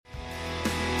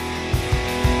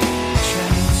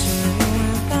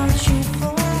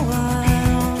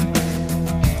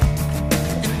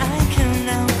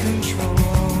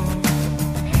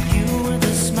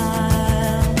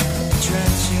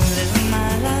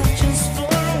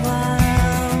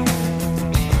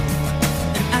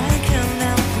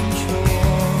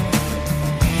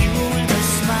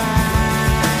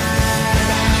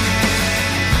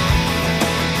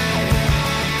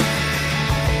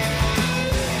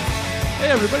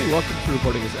everybody, welcome to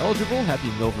Reporting is Eligible. Happy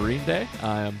Milverine Day.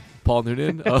 I am Paul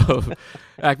Noonan of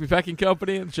Acme Packing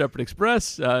Company and Shepherd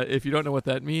Express. If you don't know what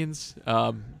that means,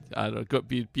 I don't know, go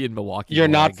be in Milwaukee. You're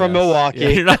not from Milwaukee. Yeah,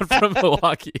 you're not from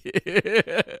Milwaukee.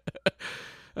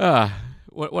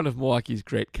 One of Milwaukee's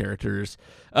great characters.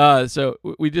 So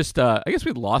we just, I guess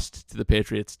we lost to the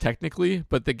Patriots technically,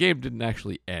 but the game didn't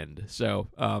actually end. So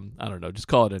I don't know, just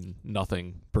call it a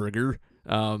nothing burger.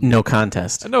 No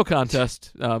contest. No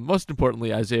contest. Most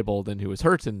importantly, Isaiah Bolden, who was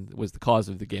hurt and was the cause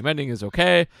of the game ending, is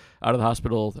okay. Out of the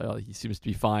hospital. He seems to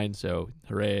be fine, so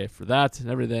hooray for that and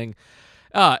everything.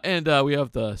 And we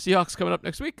have the Seahawks coming up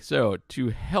next week. So to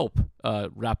help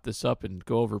wrap this up and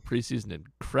go over preseason and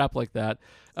crap like that,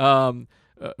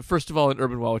 first of all, in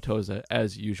Urban Wauwatosa,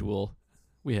 as usual,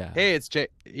 we have. Hey, it's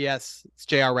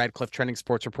J.R. Radcliffe, trending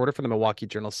sports reporter for the Milwaukee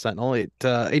Journal-Sentinel.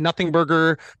 A nothing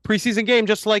burger preseason game,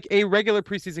 just like a regular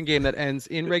preseason game that ends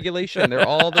in regulation. They're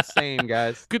all the same,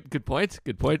 guys. Good point.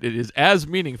 Good point. It is as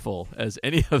meaningful as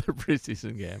any other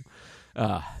preseason game.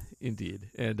 Indeed.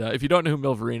 And if you don't know who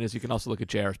Milverine is, you can also look at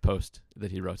JR's post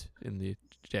that he wrote in the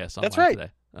JS Online That's right.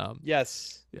 today.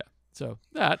 Yes. Yeah. So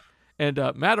that. And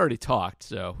Matt already talked,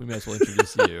 so we may as well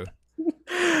introduce you.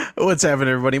 What's happening,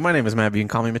 everybody? My name is Matt. You can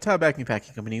call me Matab, Acme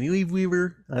Packing Company,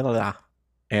 Weaver,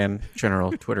 and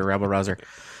general Twitter rabble rouser.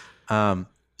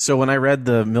 So when I read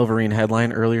the Milverine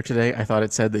headline earlier today, I thought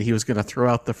it said that he was going to throw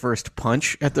out the first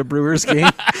punch at the Brewers game.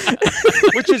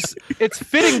 It's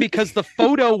fitting because the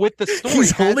photo with the story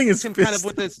He's holding his him fist. kind of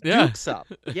with his dukes up.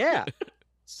 Yeah.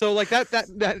 So like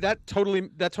that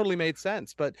totally made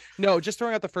sense. But no, just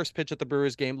throwing out the first pitch at the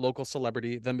Brewers game, local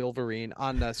celebrity, the Milverine,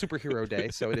 on Superhero Day.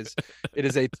 So it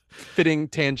is a fitting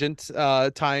tangent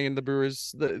tying in the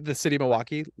Brewers, the city of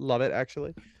Milwaukee. Love it,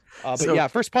 actually. But yeah,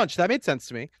 first punch, that made sense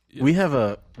to me. We have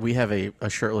a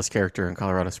shirtless character in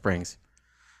Colorado Springs.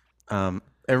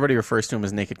 Everybody refers to him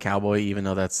as Naked Cowboy, even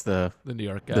though that's the New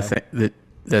York guy.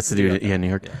 That's the dude. Yeah, New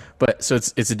York. Yeah. But so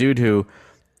it's a dude who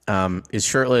is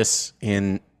shirtless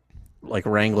in like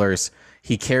Wranglers.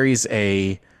 He carries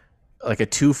a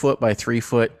 2 foot by 3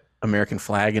 foot American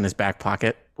flag in his back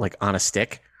pocket, like on a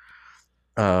stick.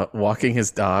 Walking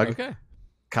his dog. Okay.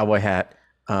 Cowboy hat.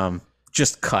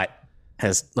 Just cut.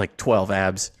 Has like 12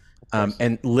 abs.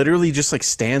 And literally just like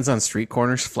stands on street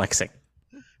corners flexing.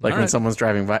 Like when someone's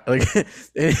driving by, like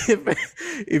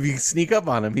if you sneak up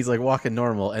on him, he's like walking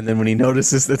normal, and then when he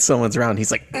notices that someone's around,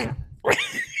 he's like.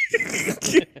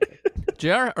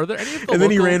 JR, are there any of the And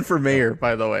then he local- ran for mayor,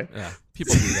 by the way. Yeah,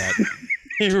 people do that.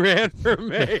 He ran for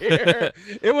mayor.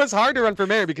 It was hard to run for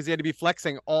mayor because he had to be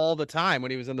flexing all the time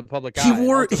when he was in the public eye.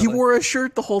 He wore a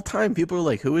shirt the whole time. People were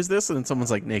like, "Who is this?" And then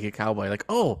someone's like, "Naked Cowboy." Like,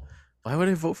 oh, why would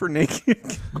I vote for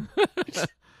Naked?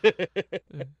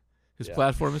 His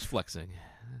platform is flexing.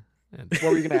 And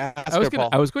What were you going to ask?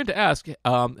 I was going to ask,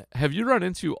 have you run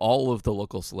into all of the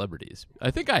local celebrities?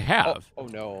 I think I have. Oh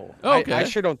no. Oh, okay. I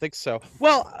sure don't think so.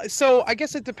 Well, so I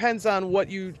guess it depends on what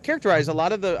you characterize. A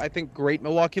lot of the, I think, great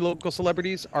Milwaukee local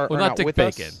celebrities are not Dick with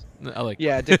Bacon. us.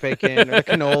 Yeah, Dick Bacon or the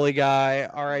cannoli guy.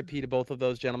 R.I.P. to both of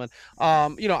those gentlemen.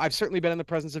 I've certainly been in the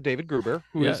presence of David Gruber,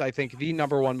 who is, I think, the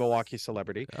 #1 Milwaukee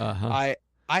celebrity. Uh-huh.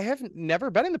 I have never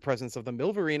been in the presence of the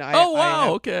Milverine.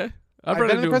 Okay. I've been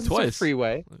run in into the him presence twice. of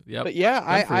Freeway. Yep. But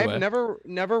yeah, Freeway. I've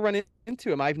never run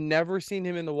into him. I've never seen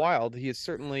him in the wild. He is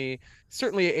certainly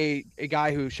a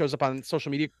guy who shows up on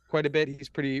social media quite a bit. He's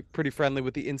pretty friendly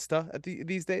with the Insta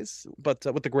these days, but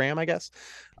with the gram, I guess.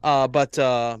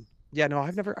 Yeah, no,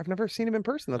 I've never seen him in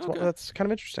person. That's kind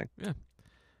of interesting. Yeah.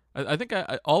 I think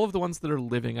I all of the ones that are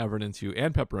living I've run into,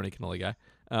 and Pepperoni Cannoli Guy.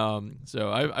 So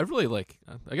I've really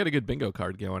I got a good bingo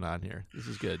card going on here. This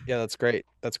is good. Yeah, that's great.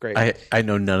 I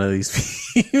know none of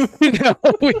these people. No,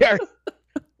 we are.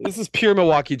 This is pure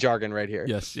Milwaukee jargon right here.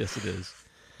 Yes, it is.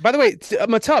 By the way,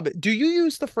 Matub, do you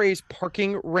use the phrase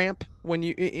parking ramp when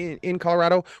you in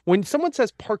Colorado? When someone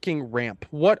says parking ramp,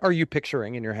 what are you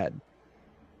picturing in your head?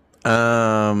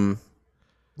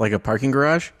 Like a parking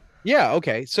garage. Yeah,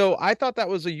 okay. So I thought that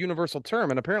was a universal term,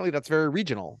 and apparently that's very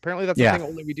regional. Apparently that's something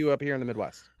only we do up here in the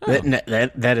Midwest. Oh.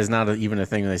 That is not even a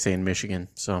thing they say in Michigan.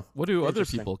 So What do other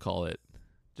people call it?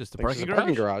 Just a Like parking just a garage?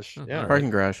 parking garage. Oh, Yeah. all right. parking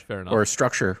garage. Fair enough. Or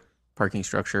structure, parking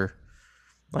structure.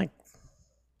 Like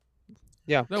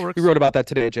Yeah. That works. We wrote about that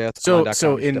today, JS.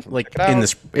 so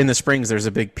in the Springs, there's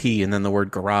a big P and then the word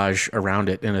garage around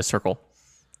it in a circle,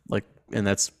 and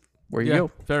that's where you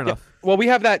go. Fair enough. Well, we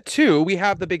have that too. We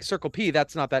have the big circle P.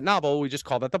 That's not that novel. We just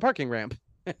call that the parking ramp.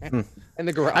 And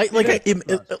the garage.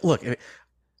 Look,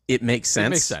 it makes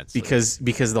sense. makes sense.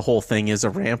 because the whole thing is a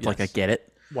ramp. Yes. Like I get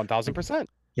it. 1000%.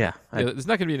 Yeah, There's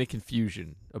not going to be any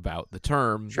confusion about the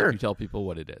term Sure. if you tell people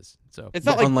what it is. So It's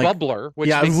not like Unlike- bubbler, which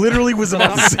I makes, literally was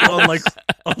about to say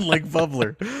unlike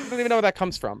bubbler. I don't even know where that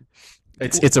comes from.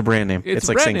 It's a brand name. It's a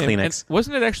like brand saying name, and Kleenex.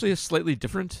 wasn't it actually slightly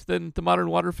different than the modern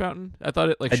water fountain? I thought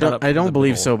it like I shot up. don't from the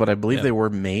believe middle. so, but I believe Yeah. they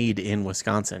were made in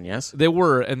Wisconsin. Yes. They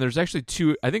were, and there's actually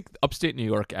two. I think upstate New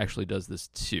York actually does this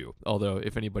too. Although,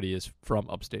 if anybody is from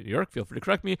upstate New York, feel free to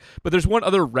correct me. But there's one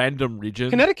other random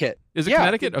region. Connecticut. Is it Yeah,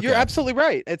 Connecticut? Okay. You're absolutely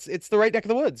right. It's the right neck of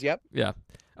the woods. Yep. Yeah.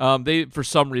 They for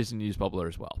some reason use bubbler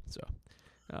as well. So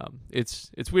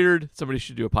it's weird. Somebody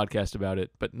should do a podcast about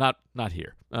it, but not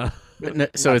here. But no,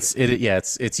 so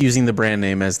it's using the brand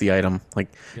name as the item, like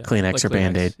Yeah, Kleenex like or Kleenex,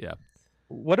 Band-Aid. Yeah.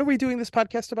 What are we doing this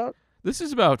podcast about? This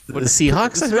is about The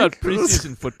Seahawks, This I is about think?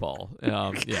 preseason football.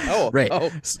 Yeah. Oh, Right.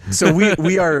 Oh. So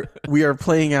we are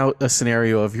playing out a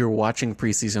scenario of you're watching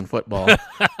preseason football,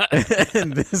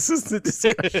 and this is the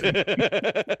discussion.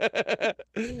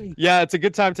 Yeah, it's a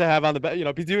good time to have on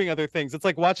the be doing other things. It's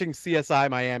like watching CSI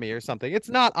Miami or something. It's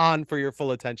not on for your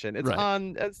full attention. It's Right.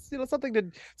 on as something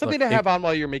to Look, have on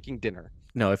while you're making dinner.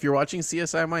 No, if you're watching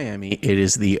CSI Miami, it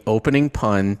is the opening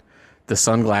pun, the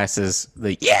sunglasses,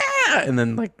 the and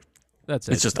then like That's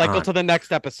it. it's just Cycle on. to the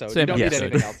next episode. Same You don't need episode.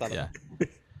 anything else out of Yeah. it.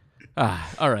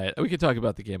 All right. We can talk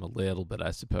about the game a little bit,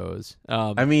 I suppose.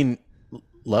 I mean,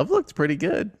 Love looked pretty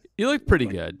good. You looked pretty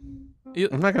good.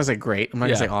 I'm not gonna say great. I'm not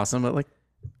Yeah. gonna say awesome, but like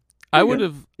I would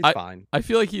have. It's fine. I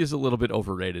feel like he is a little bit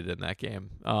overrated in that game.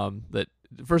 That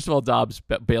first of all, Dobbs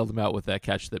bailed him out with that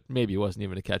catch that maybe wasn't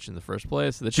even a catch in the first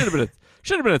place. That should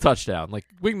have been a touchdown. Like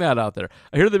wing that out there.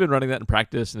 I hear they've been running that in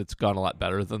practice and it's gone a lot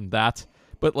better than that.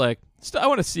 But like, I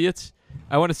want to see it.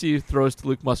 I want to see throws to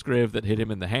Luke Musgrave that hit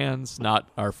him in the hands, not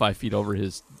are 5 feet over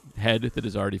his head that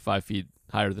is already 5 feet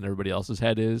higher than everybody else's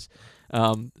head is.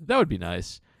 That would be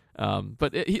nice.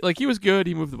 But he was good.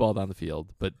 He moved the ball down the field.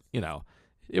 But it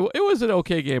was an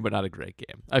okay game, but not a great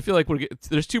game. I feel like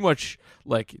there's too much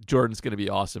like Jordan's going to be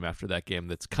awesome after that game.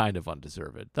 That's kind of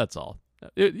undeserved. That's all.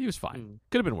 He was fine.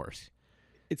 Could have been worse.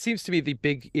 It seems to be the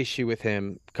big issue with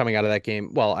him coming out of that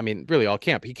game. Well, I mean, really all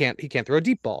camp. He can't throw a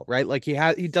deep ball, right? Like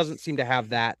he doesn't seem to have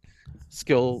that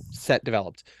skill set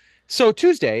developed. So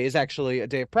Tuesday is actually a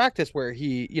day of practice where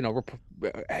he,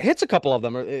 hits a couple of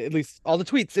them, or at least all the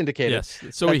tweets indicated. Yes.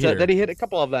 So we hear that he hit a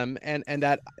couple of them, and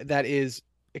that is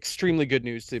extremely good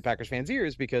news to Packers fans'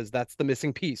 ears because that's the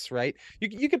missing piece, right?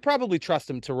 You could probably trust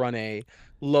him to run a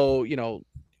low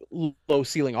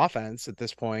ceiling offense at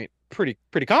this point pretty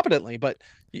competently, but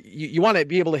you want to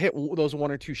be able to hit those one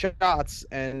or two shots,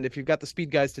 and if you've got the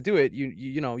speed guys to do it,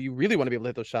 you really want to be able to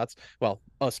hit those shots. Well,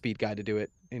 a speed guy to do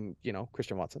it in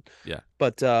Christian Watson. Yeah.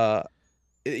 But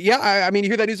I mean, you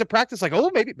hear that news at practice, like,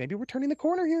 oh, maybe we're turning the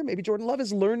corner here. Maybe Jordan Love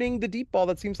is learning the deep ball.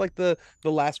 That seems like the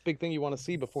last big thing you want to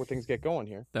see before things get going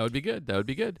here. That would be good.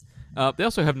 They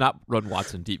also have not run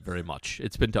Watson deep very much.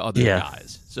 It's been to other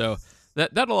guys. So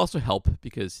that'll also help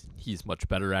because he's much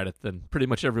better at it than pretty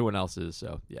much everyone else is.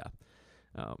 So yeah.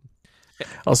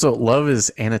 Also, Love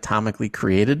is anatomically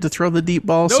created to throw the deep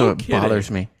ball, No so it kidding. bothers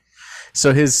me.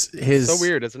 So his So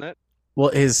weird, isn't it?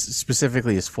 well,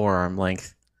 specifically his forearm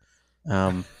length.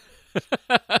 What?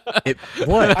 I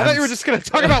thought you were just going to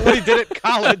talk about what he did at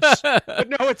college, but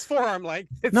no, it's forearm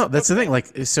length. No, that's the thing.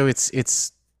 Like, so it's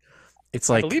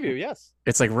I like believe you. Yes.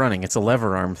 it's like running. It's a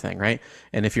lever arm thing, right?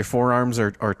 And if your forearms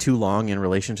are too long in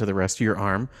relation to the rest of your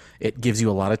arm, it gives you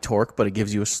a lot of torque, but it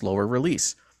gives you a slower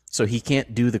release. So he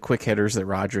can't do the quick hitters that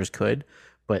Rodgers could,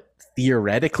 but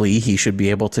theoretically he should be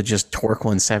able to just torque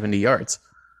 170 yards.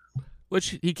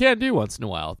 Which he can do once in a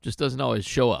while, just doesn't always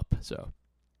show up. So,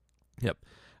 yep.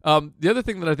 The other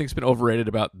thing that I think's been overrated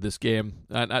about this game,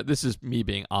 and this is me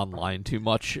being online too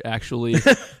much, actually,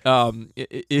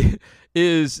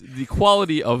 is the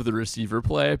quality of the receiver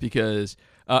play. Because,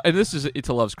 and this is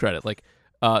to Love's credit, like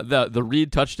the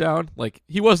Reed touchdown, like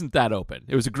he wasn't that open.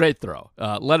 It was a great throw,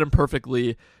 led him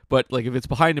perfectly. But like if it's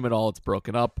behind him at all, it's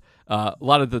broken up. A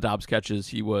lot of the Dobbs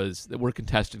catches were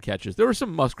contested catches. There were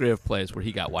some Musgrave plays where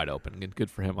he got wide open, and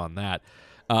good for him on that.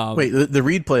 Wait, the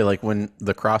Reed play, like when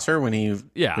the crosser when he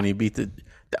beat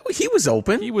he was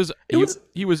open. He was open.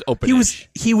 He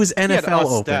was NFL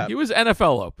open. step. He was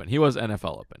NFL open.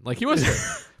 Like he wasn't,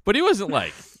 but he wasn't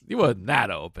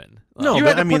that open. No, You but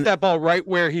had to I mean, put that ball right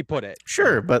where he put it.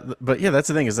 sure, but yeah, that's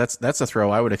the thing is that's a throw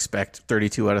I would expect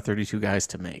 32 out of 32 guys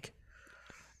to make.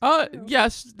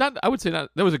 Yes, I would say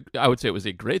it was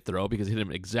a great throw because it hit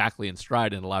him exactly in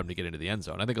stride and allowed him to get into the end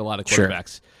zone. I think a lot of Sure.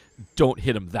 quarterbacks don't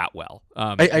hit him that well.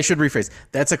 I should rephrase.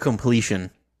 That's a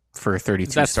completion for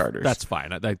 32 starters. That's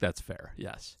fine. I think that's fair.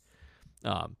 Yes,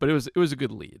 but it was a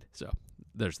good lead. So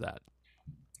there's that.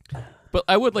 But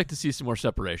I would like to see some more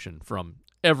separation from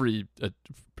every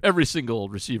single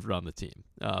receiver on the team.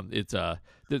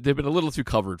 They've been a little too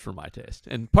covered for my taste,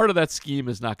 and part of that scheme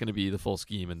is not going to be the full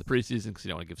scheme in the preseason because you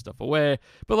don't want to give stuff away.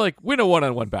 But like win a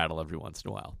one-on-one battle every once in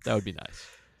a while, that would be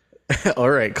nice. All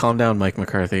right, calm down, Mike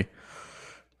McCarthy.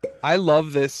 I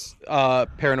love this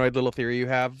paranoid little theory you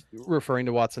have referring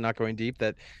to Watson not going deep,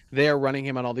 that they are running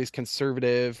him on all these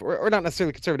conservative or not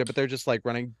necessarily conservative, but they're just like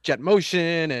running jet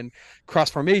motion and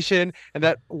cross formation, and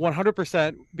that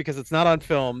 100%, because it's not on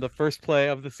film, the first play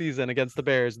of the season against the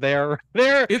Bears, they're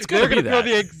going to throw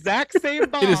the exact same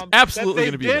bomb. It is absolutely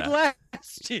going to be that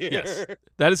last year. Yes,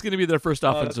 that is going to be their first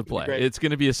offensive play. Great. It's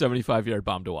going to be a 75-yard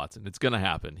bomb to Watson. It's going to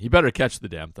happen. He better catch the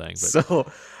damn thing. But.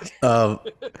 So,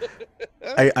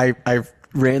 I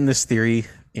ran this theory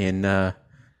in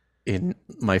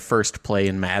my first play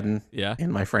in Madden. Yeah.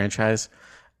 In my franchise,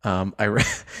 I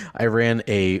ran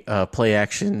a play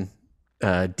action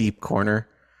deep corner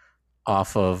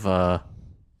off of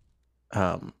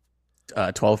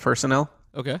 12 personnel.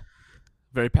 Okay.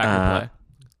 Very Packer play.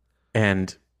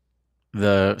 And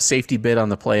the safety bid on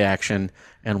the play action,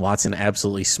 and Watson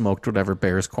absolutely smoked whatever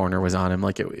Bears corner was on him.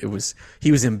 Like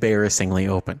he was embarrassingly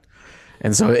open.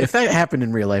 And so if that happened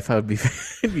in real life, I would be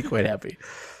I'd be quite happy.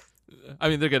 I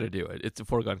mean, they're going to do it. It's a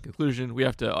foregone conclusion. We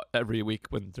have to, every week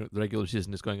when the regular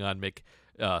season is going on, make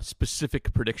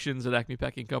specific predictions at Acme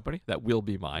Packing Company. That will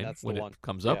be mine when it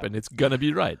comes up, and it's going to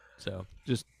be right. So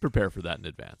just prepare for that in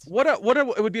advance.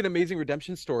 It would be an amazing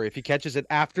redemption story if he catches it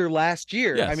after last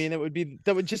year. Yes. I mean,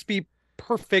 that would just be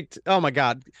perfect. Oh, my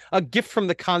God. A gift from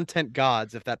the content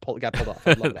gods if that got pulled off.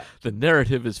 I love that. The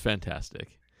narrative is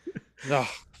fantastic. Oh.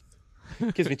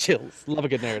 Gives me chills. Love a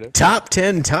good narrative. Top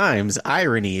 10 times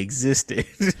irony existed.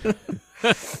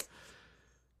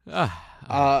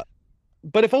 But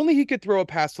if only he could throw a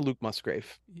pass to Luke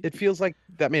Musgrave. It feels like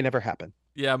that may never happen.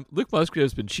 Yeah, Luke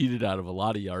Musgrave's been cheated out of a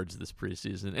lot of yards this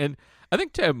preseason. And I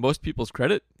think to most people's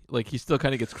credit, like he still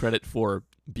kind of gets credit for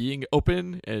being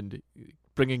open and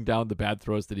bringing down the bad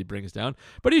throws that he brings down.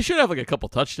 But he should have like a couple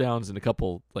touchdowns and a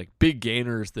couple like big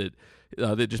gainers that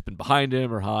they've just been behind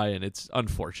him or high, and it's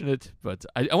unfortunate. But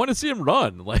I want to see him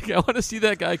run. Like I want to see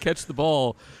that guy catch the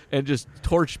ball and just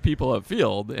torch people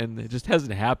upfield, and it just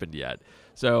hasn't happened yet.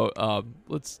 So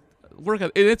let's work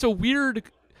on it. It's a weird.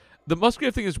 The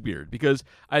Musgrave thing is weird because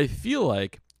I feel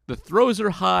like the throws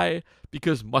are high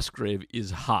because Musgrave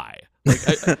is high.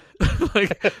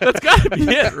 Like that's got to be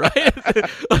it,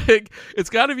 right? Like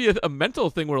it's got to be a mental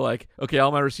thing where like, okay,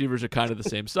 all my receivers are kind of the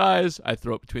same size. I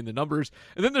throw it between the numbers,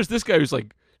 and then there's this guy who's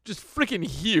like just freaking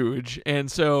huge,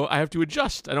 and so I have to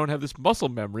adjust. I don't have this muscle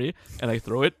memory, and I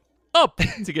throw it up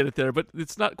to get it there, but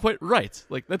it's not quite right.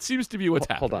 Like that seems to be what's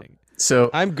happening. Hold on.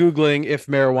 So I'm Googling if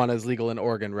marijuana is legal in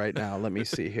Oregon right now. Let me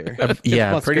see here.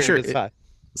 Yeah, pretty sure.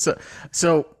 So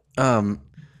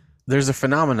there's a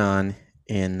phenomenon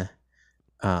in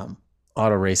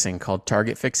auto racing called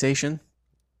target fixation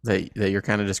that you're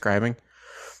kind of describing,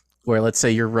 where let's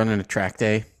say you're running a track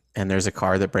day and there's a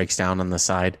car that breaks down on the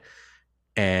side,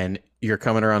 and you're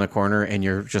coming around a corner and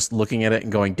you're just looking at it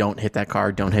and going, "Don't hit that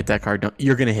car! Don't hit that car! Don't!"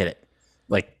 You're gonna hit it,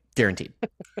 like guaranteed.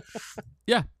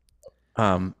 Yeah.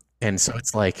 And so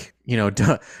it's like, you know,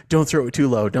 don't throw it too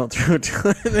low. Don't throw it too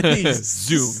low. And then you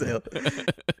Zoom.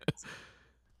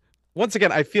 Once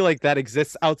again, I feel like that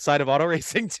exists outside of auto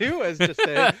racing too, as just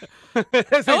a,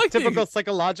 as a like typical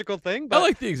psychological thing. But I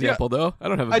like the example though. I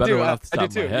don't have a better one off the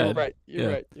top of my head. You're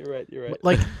right.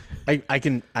 Like I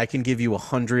can give you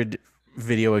 100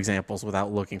 video examples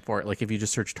without looking for it. Like if you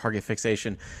just search target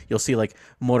fixation, you'll see like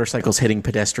motorcycles hitting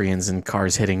pedestrians and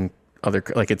cars hitting other,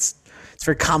 like it's a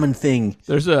very common thing.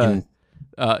 There's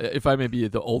if I may be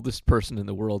the oldest person in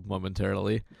the world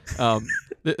momentarily,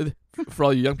 for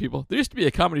all you young people, there used to be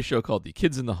a comedy show called The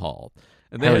Kids in the Hall,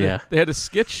 and they had a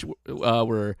sketch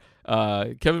where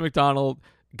Kevin McDonald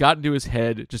got into his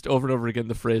head just over and over again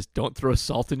the phrase "Don't throw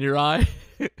salt in your eye."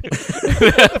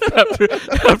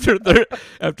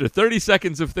 after 30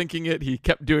 seconds of thinking it, he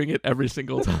kept doing it every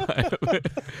single time.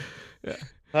 Yeah.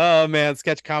 Oh man,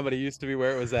 sketch comedy used to be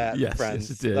where it was at. Yes, Friends.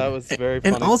 yes, it did. That was very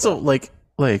funny. And also stuff.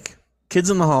 like Kids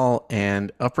in the Hall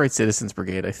and Upright Citizens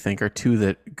Brigade, I think, are two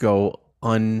that go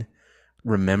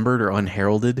unremembered or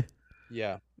unheralded.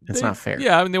 Yeah. It's not fair.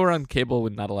 Yeah, I mean, they were on cable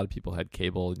when not a lot of people had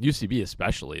cable. And UCB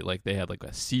especially, like they had like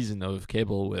a season of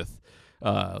cable with,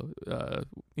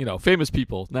 famous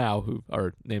people now who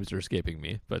are names are escaping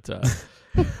me. But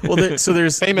well, there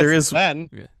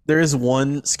is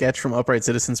one sketch from Upright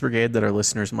Citizens Brigade that our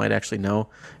listeners might actually know.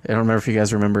 I don't remember if you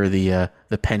guys remember the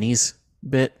pennies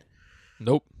bit.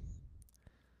 Nope.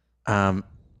 I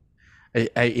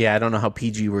don't know how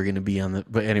PG we're going to be on the,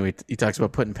 but anyway, he talks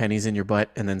about putting pennies in your butt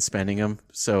and then spending them.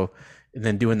 So and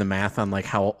then doing the math on like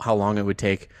how long it would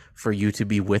take for you to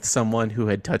be with someone who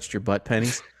had touched your butt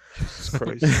pennies.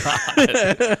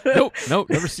 Nope,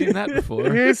 never seen that before.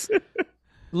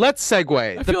 Let's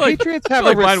segue. The feel like- Patriots I have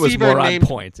feel a like mine was receiver more named. on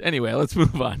point. Anyway, let's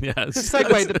move on. Yes. To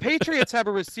segue, the Patriots have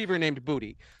a receiver named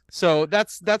Booty. So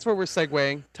that's where we're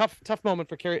segueing. Tough moment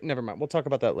for Kerry. Never mind. We'll talk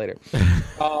about that later.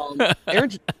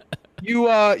 Aaron,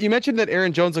 you mentioned that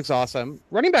Aaron Jones looks awesome.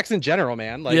 Running backs in general,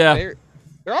 man. Like Yeah.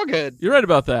 they're all good. You're right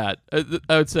about that.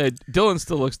 I would say Dylan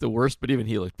still looks the worst, but even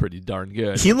he looked pretty darn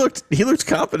good. He looked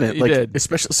competent. He like did.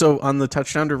 especially so on the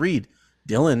touchdown to Reed.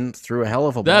 Dylan threw a hell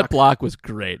of a That block. block was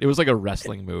great. It was like a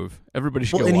wrestling move. Everybody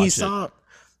should go and watch he it. saw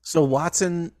so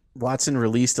Watson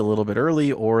released a little bit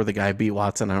early, or the guy beat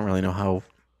Watson. I don't really know how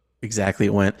exactly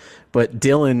it went, but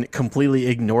Dylan completely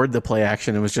ignored the play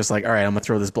action and was just like, all right, I'm gonna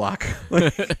throw this block.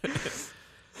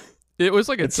 It was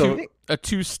like a And so-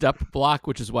 two-step block,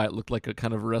 which is why it looked like a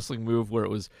kind of wrestling move where it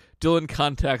was Dylan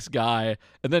contacts Guy,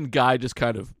 and then Guy just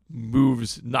kind of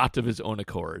moves not of his own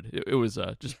accord. It was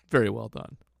just very well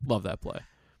done. Love that play.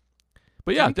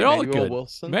 But yeah, think they all look Emmanuel good.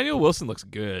 Wilson- Emmanuel Wilson looks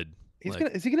good.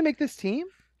 Is he gonna make this team?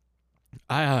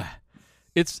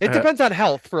 It's It depends on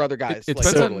health for other guys. It like,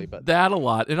 depends totally, on but that a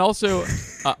lot, and also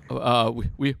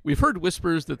we've heard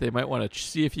whispers that they might want to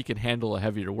see if he can handle a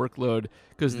heavier workload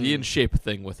because the in shape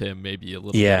thing with him may be a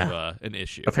little Yeah. bit of an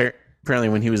issue. Apparently,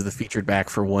 when he was the featured back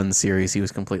for one series, he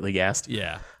was completely gassed.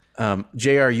 Yeah,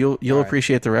 Jr., you'll right.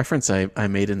 appreciate the reference I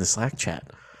made in the Slack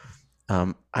chat.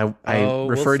 I we'll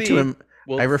referred to see. him.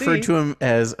 We'll I referred see. to him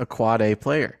as a quad A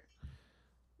player.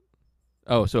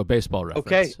 Oh, so a baseball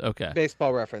reference. Okay.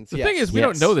 Baseball reference. The yes. thing is, we Yes.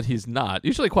 don't know that he's not.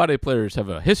 Usually, quad A players have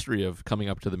a history of coming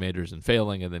up to the majors and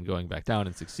failing, and then going back down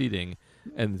and succeeding.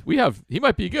 And he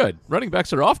might be good. Running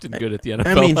backs are often good at the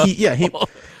NFL. I mean, level.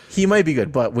 he might be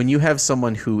good, but when you have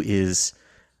someone who is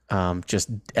just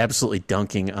absolutely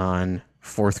dunking on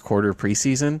fourth quarter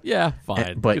preseason, yeah,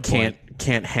 fine. but Good point.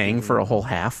 can't hang for a whole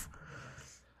half,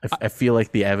 I feel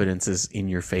like the evidence is in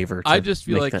your favor. I just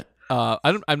feel make like that.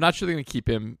 I'm not sure they're going to keep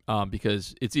him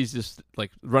because it's easy. Just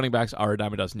like running backs are a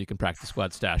dime a dozen. You can practice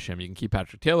squad stash him. You can keep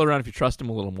Patrick Taylor around if you trust him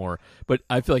a little more. But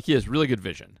I feel like he has really good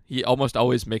vision. He almost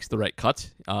always makes the right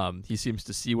cut. He seems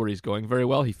to see where he's going very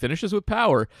well. He finishes with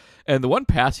power, and the one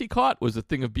pass he caught was a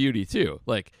thing of beauty too.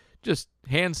 Like just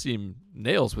hand seam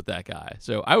nails with that guy.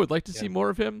 So I would like to see more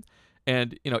of him.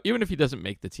 And even if he doesn't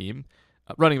make the team,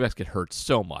 running backs get hurt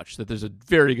so much that there's a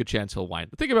very good chance he'll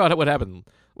wind. Think about what happened.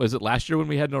 Was it last year when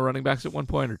we had no running backs at one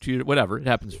point or two? Whatever. It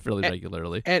happens fairly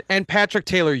regularly. And Patrick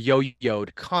Taylor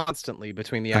yo-yoed constantly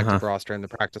between the active roster and the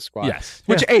practice squad. Yes.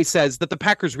 Which A says that the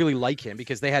Packers really like him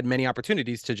because they had many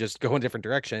opportunities to just go in a different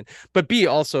direction. But B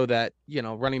also that,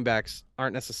 running backs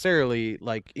aren't necessarily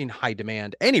like in high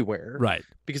demand anywhere. Right.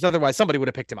 Because otherwise somebody would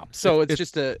have picked him up. So it's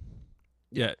just a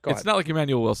Yeah. Go It's ahead. not like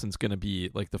Emmanuel Wilson's going to be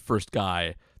like the first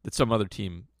guy that some other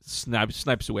team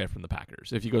snipes away from the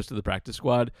Packers. If he goes to the practice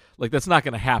squad, like that's not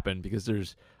going to happen because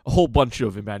there's a whole bunch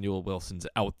of Emmanuel Wilsons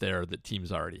out there that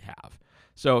teams already have.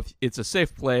 So it's a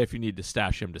safe play if you need to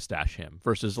stash him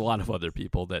versus a lot of other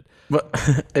people that But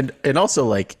and also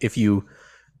like if you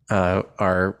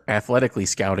are athletically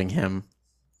scouting him,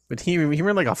 but he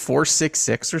ran like a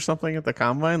 4.66 or something at the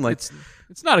combine. Like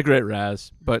it's not a great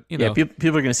Raz, but yeah, people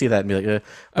are going to see that and be like,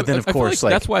 but then of I feel course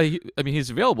like that's why he's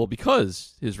available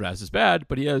because his Raz is bad,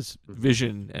 but he has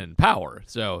vision and power.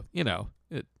 So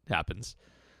it happens.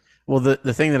 well,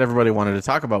 the thing that everybody wanted to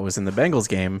talk about was in the Bengals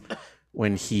game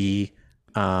when he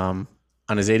on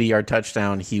his 80-yard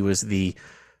touchdown, he was the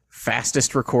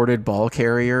fastest recorded ball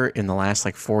carrier in the last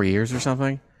like 4 years or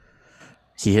something.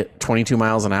 He hit 22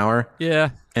 miles an hour. Yeah.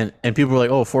 And people were like,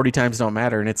 oh, 40 times don't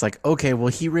matter. And it's like, okay, well,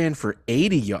 he ran for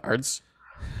 80 yards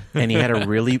and he had a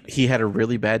really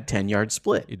bad 10-yard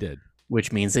split, He did.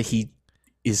 which means that he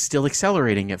is still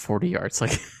accelerating at 40 yards.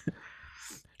 Like,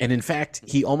 and in fact,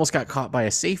 he almost got caught by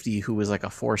a safety who was like a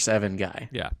 4.7 guy.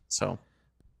 Yeah. So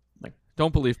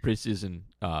Don't believe preseason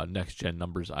next gen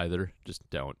numbers either. Just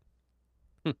don't.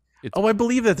 I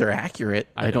believe that they're accurate.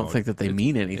 I don't know. think that they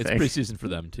mean anything. It's preseason for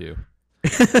them too.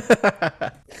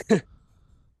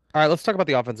 All right, let's talk about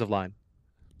the offensive line.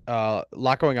 A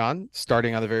lot going on,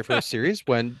 starting on the very first series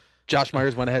when Josh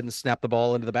Myers went ahead and snapped the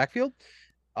ball into the backfield.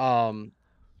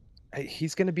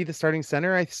 He's going to be the starting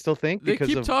center, I still think, They because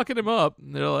keep of talking him up.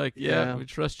 And they're like, Yeah. we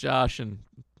trust Josh,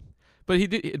 but he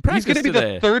did in he's practice going to be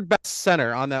today. the third best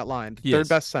center on that line, He third is.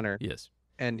 best center, Yes,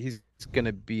 and he's going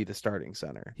to be the starting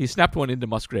center. he snapped one into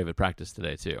Musgrave at practice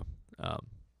today too.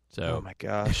 So Oh my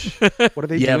gosh, what are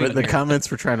they yeah, doing? but the here? comments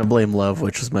were trying to blame Love,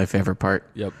 which was my favorite part.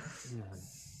 yep.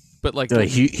 But like,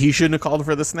 he shouldn't have called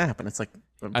for the snap, and it's like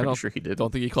I'm I pretty sure he did.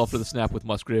 don't think he called for the snap with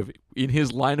Musgrave in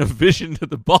his line of vision to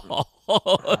the ball.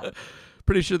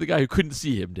 Pretty sure the guy who couldn't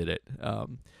see him did it.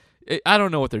 I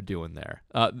don't know what they're doing there.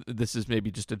 This is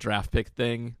maybe just a draft pick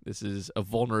thing. This is a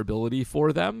vulnerability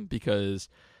for them because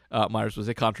Myers was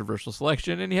a controversial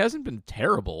selection, and he hasn't been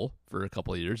terrible for a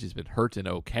couple of years. He's been hurt and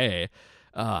okay,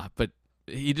 but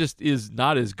he just is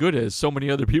not as good as so many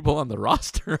other people on the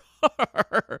roster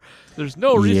are. There's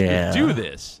no reason to do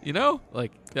this,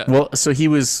 Well, so he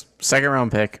was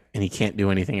second-round pick, and he can't do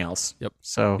anything else. Yep.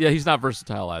 So yeah, he's not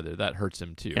versatile either. That hurts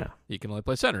him too. Yeah. He can only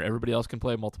play center. Everybody else can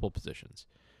play multiple positions.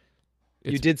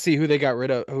 You did see who they got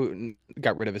rid of. Who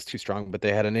got rid of is too strong, but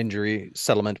they had an injury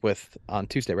settlement with on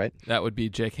Tuesday, right? That would be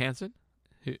Jake Hansen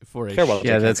for a Farewell,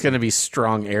 yeah, that's going to be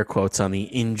strong air quotes on the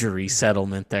injury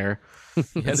settlement there.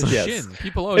 He had a Yes. shin.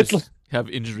 People always have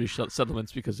injury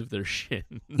settlements because of their shin.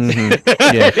 Mhm.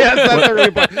 Yeah. Yes, that's a really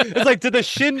point. It's like, did the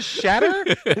shin shatter?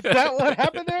 Is that what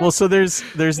happened there? Well, so there's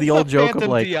the old joke of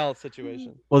Phantom like, DL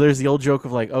situation. well, there's the old joke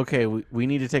of like, okay, we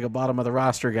need to take a bottom of the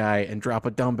roster guy and drop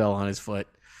a dumbbell on his foot.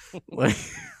 Like,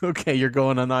 okay, you're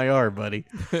going on IR, buddy.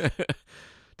 But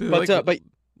they go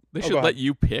should let ahead.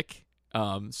 you pick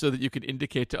so that you can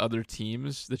indicate to other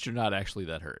teams that you're not actually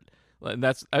that hurt. And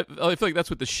I feel like that's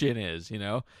what the shin is, You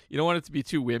don't want it to be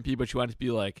too wimpy, but you want it to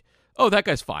be like, oh, that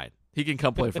guy's fine. He can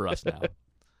come play for us now.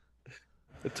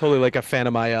 Totally like a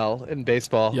Phantom IL in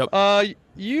baseball. Yep.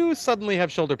 You suddenly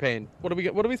have shoulder pain. What are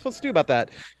we supposed to do about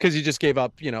that? Because you just gave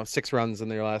up, 6 runs in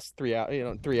your last 3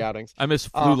 outings. I miss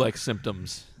flu-like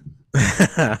symptoms.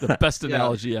 The best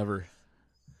analogy ever.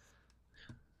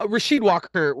 Rashid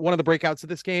Walker, one of the breakouts of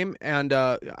this game, and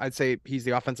I'd say he's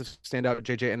the offensive standout.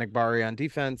 JJ Enagbari on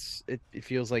defense. It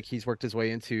feels like he's worked his way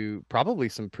into probably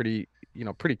some pretty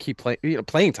key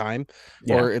playing time,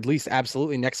 or at least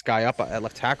absolutely next guy up at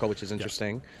left tackle, which is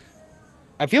interesting.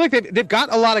 I feel like they've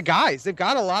got a lot of guys. They've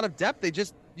got a lot of depth. They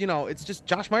just, it's just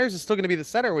Josh Myers is still going to be the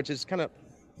center, which is kind of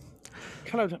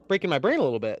breaking my brain a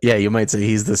little bit. Yeah, you might say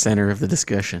he's the center of the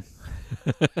discussion.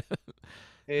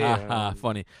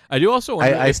 Funny. I do also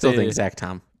wonder I if still they- think Zach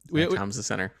Tom's the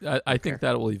center. I think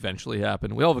that will eventually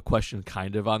happen. We'll have a question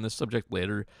kind of on this subject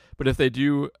later, but if they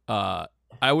do, I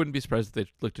wouldn't be surprised if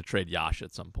they look to trade Yash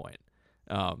at some point.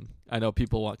 I know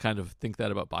people kind of think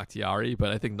that about Bakhtiari,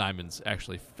 but I think Nyman's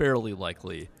actually fairly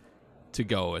likely to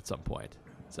go at some point.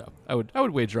 So I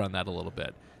would wager on that a little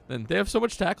bit. Then they have so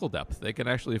much tackle depth, they can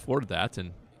actually afford that.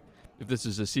 And if this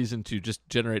is a season to just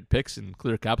generate picks and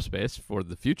clear cap space for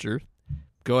the future,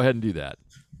 go ahead and do that.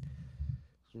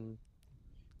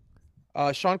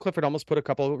 Sean Clifford almost put a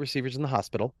couple of receivers in the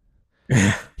hospital.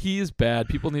 He is bad.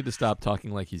 People need to stop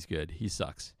talking like he's good. He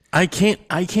sucks. I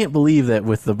can't believe that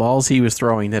with the balls he was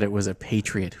throwing that it was a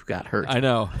Patriot who got hurt. I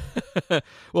know.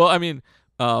 Well, I mean,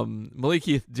 Malik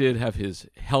Heath did have his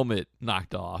helmet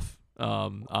knocked off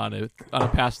on a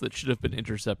pass that should have been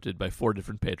intercepted by 4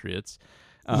 different Patriots.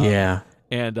 Yeah.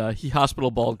 And he hospital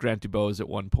balled Grant Dubose at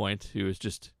one point, who was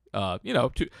just,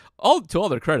 to all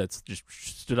their credits, just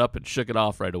stood up and shook it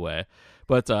off right away.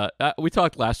 But we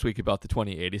talked last week about the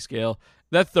 20-80 scale.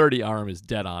 That 30 arm is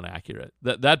dead on accurate.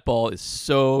 That ball is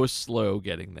so slow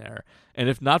getting there. And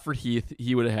if not for Heath,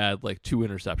 he would have had like 2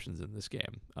 interceptions in this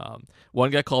game. One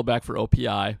got called back for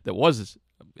OPI that was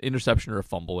interception or a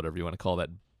fumble, whatever you want to call that,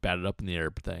 batted up in the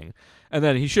air thing. And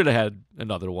then he should have had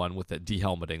another one with that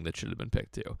de-helmeting that should have been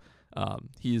picked too.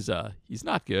 He's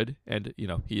not good, and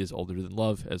he is older than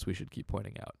Love, as we should keep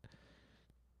pointing out.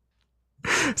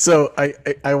 So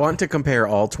I want to compare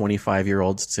all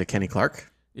 25-year-olds to Kenny Clark.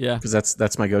 Yeah, because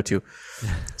that's my go-to.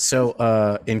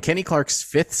 So in Kenny Clark's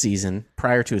 5th season,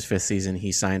 prior to his 5th season,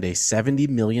 he signed a $70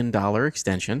 million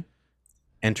extension,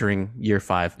 entering year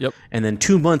 5. Yep. And then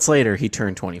 2 months later, he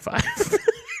turned 25.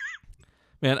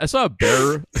 Man, I saw a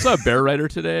bear writer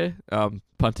today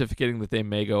pontificating that they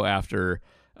may go after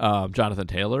Jonathan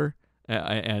Taylor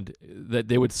and that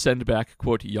they would send back,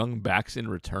 quote, young backs in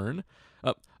return.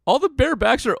 All the Bear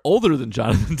backs are older than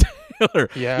Jonathan Taylor.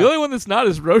 Yeah. The only one that's not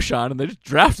is Roshan, and they just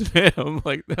drafted him.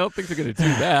 Like, I don't think they're going to do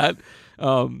that.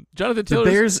 Jonathan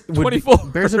Taylor is 24.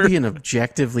 Bears would be an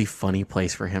objectively funny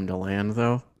place for him to land,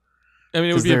 though. I mean,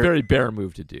 it would be a very Bear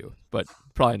move to do, but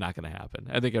probably not going to happen.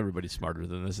 I think everybody's smarter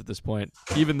than this at this point,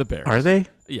 even the Bears. Are they?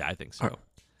 Yeah, I think so.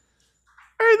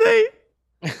 Are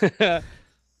they?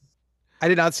 I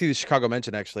did not see the Chicago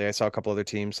mention, actually. I saw a couple other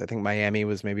teams. I think Miami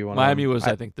was maybe one Miami of them. was,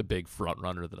 I think, the big front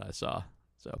runner that I saw.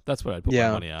 So that's what I'd put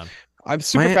my money on. I'm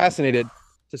super fascinated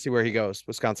to see where he goes.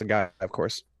 Wisconsin guy, of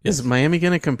course. Is Miami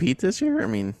going to compete this year? I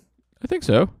mean, I think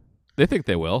so. They think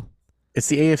they will. It's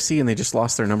the AFC, and they just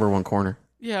lost their number 1 corner.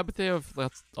 Yeah, but they have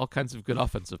all kinds of good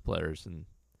offensive players, and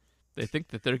they think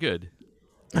that they're good.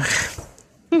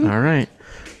 All right.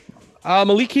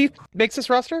 Malik Heath makes this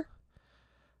roster.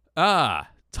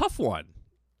 Tough one.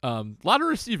 Lot of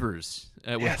receivers.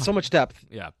 Yeah, so much depth.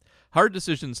 Yeah, hard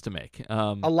decisions to make.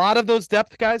 A lot of those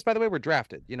depth guys, by the way, were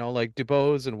drafted. You know, like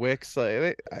Dubose and Wicks. I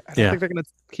don't think they're going to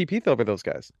keep Heath over those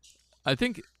guys. I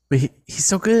think But he's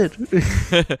so good.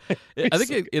 I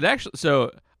think it actually.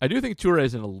 So I do think Toure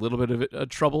is in a little bit of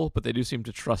trouble, but they do seem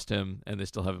to trust him, and they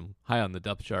still have him high on the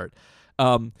depth chart.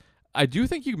 I do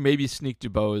think you maybe sneak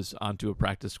Dubose onto a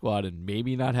practice squad and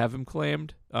maybe not have him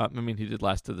claimed. I mean, he did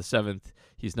last to the 7th.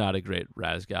 He's not a great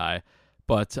Raz guy,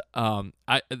 but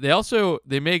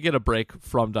they may get a break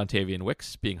from Dontavian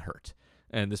Wicks being hurt,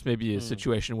 and this may be a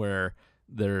situation where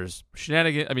there's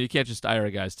shenanigans. I mean, you can't just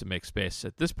IR guys to make space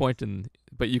at this point,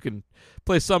 but you can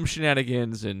play some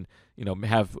shenanigans and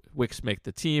have Wicks make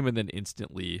the team and then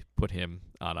instantly put him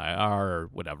on IR or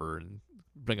whatever and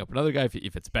bring up another guy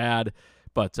if it's bad.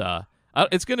 But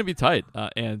it's going to be tight,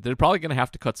 and they're probably going to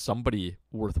have to cut somebody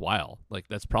worthwhile. Like,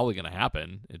 that's probably going to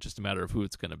happen. It's just a matter of who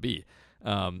it's going to be.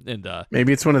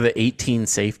 Maybe it's one of the 18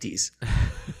 safeties.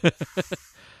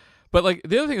 But like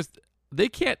the other thing is, they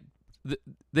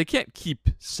can't keep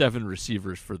 7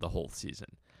 receivers for the whole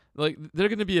season. Like, they're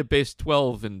going to be a base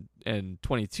 12 and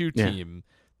 22 team,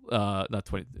 not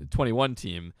 21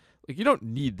 team. Like, you don't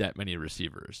need that many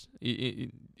receivers.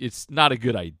 It's not a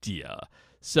good idea.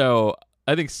 So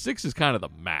I think 6 is kind of the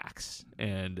max,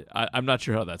 and I'm not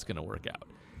sure how that's going to work out.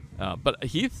 But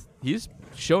he's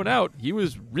shown out. He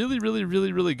was really, really,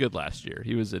 really, really good last year.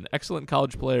 He was an excellent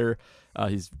college player.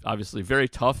 He's obviously very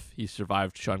tough. He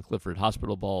survived Sean Clifford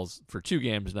hospital balls for 2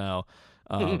 games now.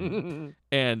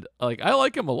 And like, I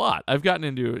like him a lot. I've gotten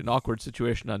into an awkward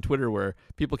situation on Twitter where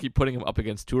people keep putting him up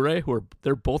against Toure,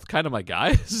 they're both kind of my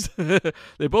guys.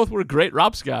 They both were great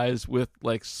ROPS guys with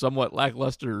like somewhat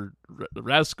lackluster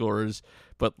RAS scores,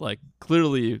 but like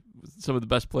clearly some of the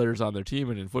best players on their team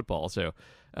and in football. So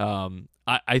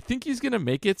I think he's going to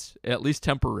make it, at least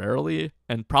temporarily,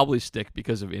 and probably stick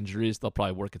because of injuries. They'll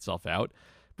probably work itself out.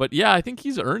 But yeah, I think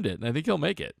he's earned it, and I think he'll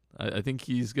make it. I think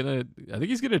he's gonna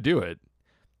do it.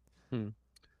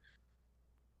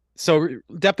 So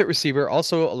depth at receiver,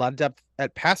 also a lot of depth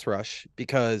at pass rush,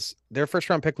 because their first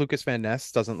round pick Lucas Van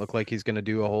Ness doesn't look like he's going to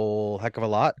do a whole heck of a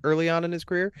lot early on in his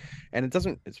career, and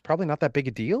it's probably not that big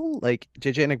a deal. Like,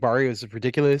 JJ Enagbare is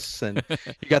ridiculous, and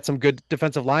you got some good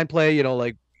defensive line play.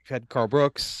 Like you've had Carl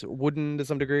Brooks, Wooden to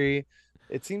some degree.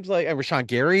 It seems like, and Rashawn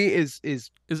Gary is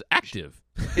active.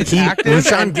 Active.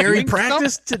 Rashawn Gary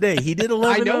practiced today. He did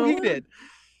 11.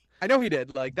 I know he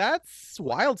did. Like, that's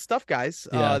wild stuff, guys.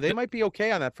 Yeah, they might be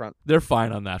okay on that front. They're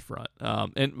fine on that front.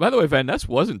 And by the way, Van Ness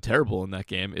wasn't terrible in that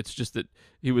game. It's just that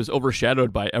he was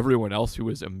overshadowed by everyone else who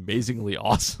was amazingly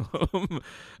awesome.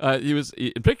 He was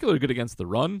in particular good against the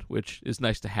run, which is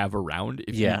nice to have around.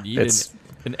 If you need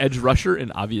an edge rusher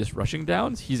in obvious rushing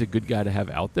downs, he's a good guy to have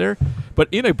out there.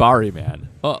 But Enagbare, man,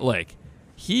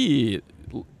 he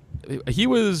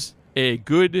was a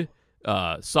good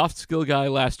soft skill guy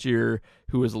last year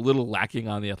who was a little lacking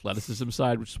on the athleticism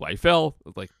side, which is why he fell.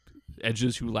 Like,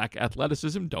 edges who lack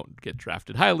athleticism don't get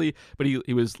drafted highly, but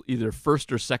he was either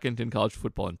first or second in college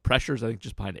football in pressures, I think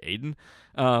just behind Aiden.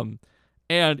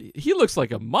 And he looks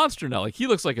like a monster now. Like, he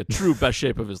looks like a true best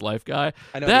shape of his life guy.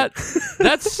 I know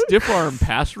that stiff arm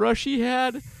pass rush he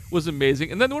had was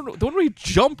amazing. And then the one where he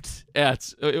jumped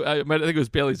at, I think it was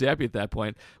Bailey Zappi at that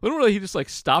point. The one where he just like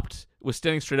stopped, was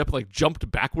standing straight up, and like jumped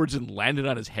backwards and landed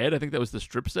on his head. I think that was the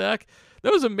strip sack.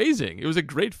 That was amazing. It was a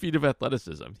great feat of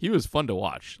athleticism. He was fun to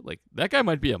watch. Like, that guy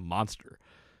might be a monster.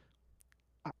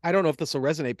 I don't know if this will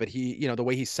resonate, but he, the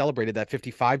way he celebrated that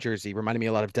 55 jersey reminded me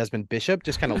a lot of Desmond Bishop.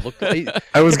 Just kind of looked like,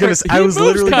 I was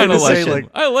literally going to say, like,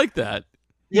 I like that.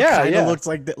 Yeah, it looks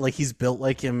like that. Like, he's built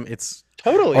like him. It's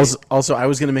totally. Also, I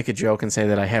was going to make a joke and say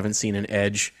that I haven't seen an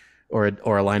edge or a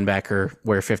linebacker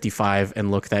wear 55 and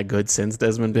look that good since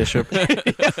Desmond Bishop.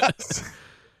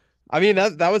 I mean,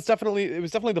 that was definitely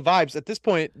the vibes. At this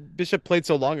point, Bishop played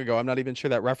so long ago, I'm not even sure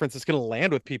that reference is going to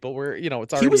land with people. Where it's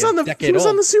already he was on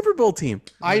the Super Bowl team.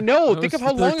 I know. Think of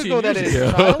how long ago that is,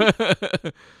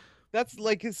 child. That's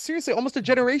like, seriously almost a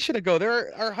generation ago.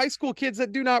 There are high school kids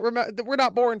that do not remember, that were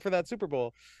not born for that Super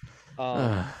Bowl.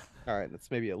 All right, that's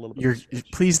maybe a little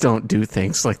bit. Please don't do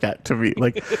things like that to me.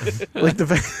 Like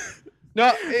the. No,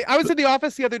 I was in the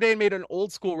office the other day and made an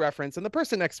old school reference, and the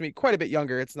person next to me, quite a bit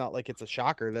younger. It's not like it's a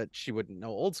shocker that she wouldn't know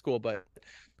old school, but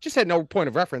just had no point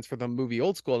of reference for the movie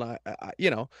Old School. And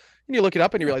and you look it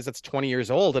up and you realize that's 20 years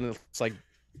old, and it's like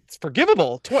it's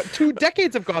forgivable. 2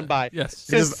 decades have gone by Yes.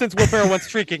 since Will Ferrell went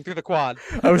streaking through the quad.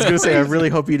 I was gonna say, I really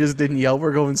hope he just didn't yell,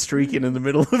 "We're going streaking" in the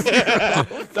middle of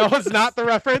the That was not the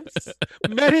reference.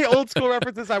 Many old school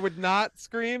references I would not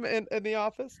scream in the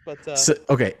office, but So,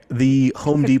 okay, the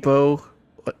Home Depot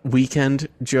weekend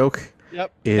joke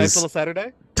yep. is Nice little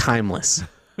Saturday. timeless.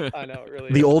 I know, it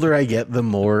really The is. older I get, the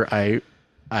more I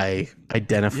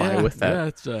identify with that. Yeah,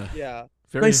 it's Yeah.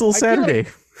 very Nice little I feel like- Saturday.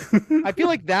 I feel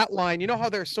like that line, you know how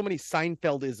there are so many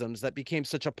Seinfeldisms that became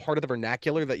such a part of the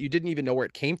vernacular that you didn't even know where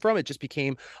it came from. It just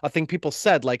became a thing people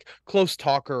said, like close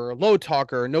talker, low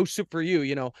talker, no soup for you.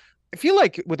 I feel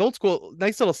like with old school,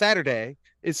 nice little Saturday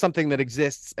is something that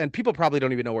exists and people probably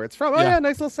don't even know where it's from. Oh Yeah. yeah,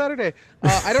 nice little Saturday.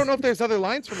 I don't know if there's other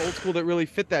lines from old school that really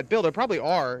fit that bill. There probably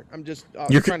are. I'm just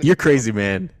You're trying to you're think. crazy,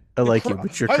 man. I like you,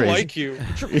 but you're I crazy. like you,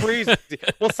 but you're crazy.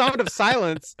 Well, Sound of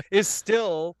Silence is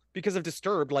still, because of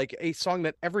Disturbed, like a song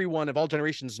that everyone of all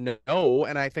generations know,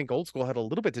 and I think old school had a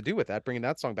little bit to do with that, bringing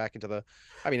that song back into the.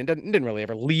 I mean, it didn't really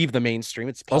ever leave the mainstream.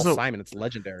 It's Paul Also- Simon. It's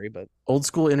legendary, but Old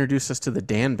school introduced us to the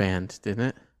Dan Band, didn't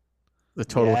it? The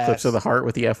Total Eclipse of the Yes. Heart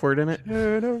with the F word in it.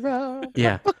 turn around.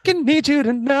 Yeah. Fucking need you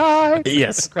tonight.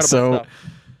 Yes. Incredible So,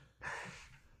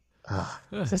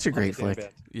 stuff. such a great Love the Dan flick.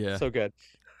 Band. yeah. So good.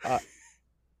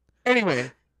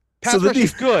 Anyway, pass So the rush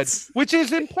is good, defense- which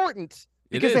is important It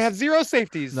because they is. have zero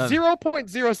safeties, None.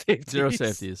 0.0 safeties. Zero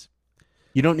safeties.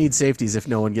 You don't need safeties if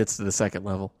no one gets to the second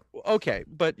level. Okay,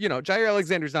 but Jair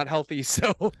Alexander's not healthy,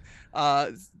 so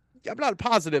I'm not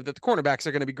positive that the cornerbacks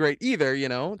are going to be great either.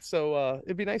 So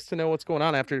it'd be nice to know what's going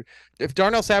on after if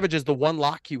Darnell Savage is the one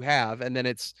lock you have, and then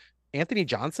it's Anthony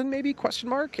Johnson maybe question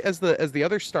mark as the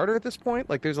other starter at this point.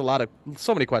 Like there's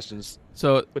so many questions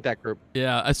So with that group.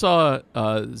 yeah, I saw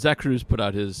Zach Cruz put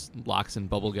out his locks and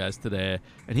bubble guys today,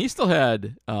 and he still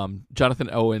had Jonathan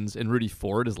Owens and Rudy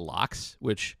Ford as locks,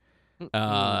 which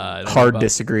I don't know Hard about-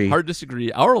 disagree. Hard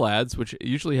disagree. Our Lads, which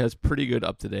usually has pretty good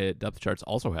up-to-date depth charts,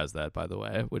 also has that, by the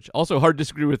way, which also hard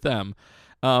disagree with them.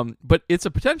 But it's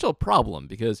a potential problem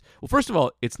because, well, first of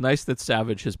all, it's nice that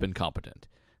Savage has been competent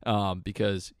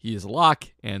because he is a lock,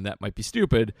 and that might be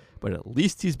stupid, but at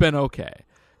least he's been okay.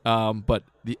 But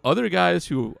the other guys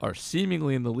who are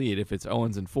seemingly in the lead, if it's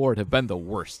Owens and Ford, have been the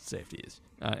worst safeties.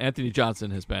 Anthony Johnson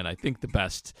has been, I think, the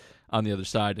best on the other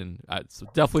side, and it's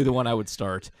definitely the one I would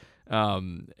start.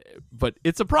 But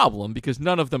it's a problem because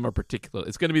none of them are particular.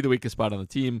 It's going to be the weakest spot on the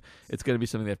team. It's going to be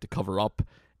something they have to cover up,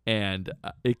 and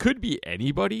it could be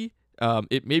anybody.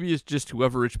 It maybe is just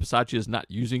whoever Rich Bisaccia is not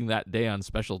using that day on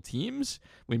special teams.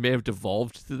 We may have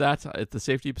devolved to that at the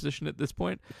safety position at this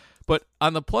point. But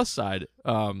on the plus side,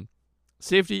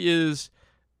 safety is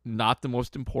not the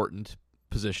most important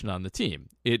position on the team.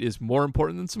 It is more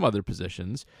important than some other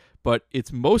positions, but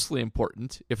it's mostly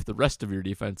important if the rest of your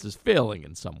defense is failing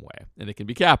in some way, and it can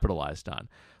be capitalized on,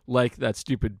 like that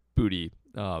stupid booty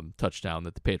touchdown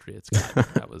that the Patriots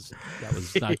got. That was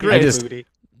not great.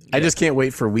 I just can't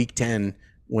wait for week 10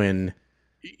 when,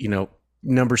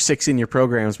 number 6 in your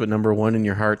programs, but number 1 in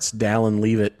your hearts, Dallin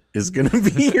Leavitt is going to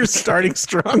be your starting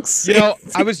strong safety.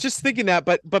 I was just thinking that,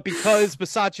 but because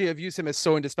Bisaccia views him as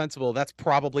so indispensable, that's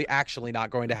probably actually not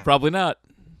going to happen. Probably not.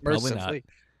 Probably not.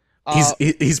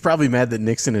 Mercifully. He's probably mad that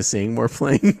Nixon is seeing more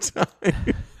playing time.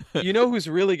 You know who's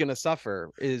really going to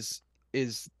suffer is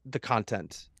the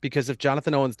content, because if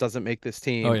Jonathan Owens doesn't make this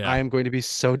team, Oh, yeah. I am going to be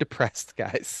so depressed,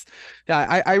 guys.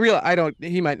 I realize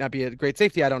he might not be a great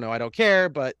safety. I don't know. I don't care.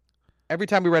 But every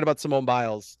time we read about Simone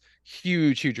Biles,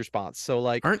 huge response. So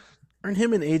like, Aren't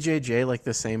him and AJJ like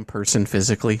the same person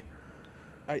physically?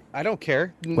 I don't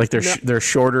care. Like they're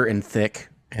shorter and thick,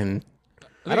 and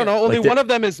I don't know. Only Like the- one of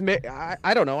them is.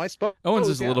 I don't know. I suppose Owens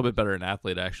is yeah. a little bit better an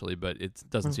athlete, actually, but it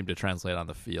doesn't seem to translate on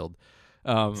the field.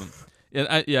 And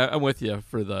I'm with you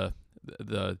for the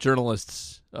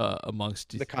journalists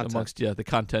amongst The content. the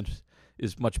content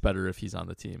is much better if he's on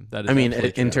the team. That is I mean,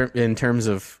 absolutely in terms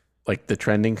of like the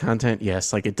trending content,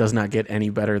 yes, like it does not get any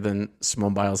better than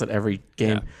Simone Biles at every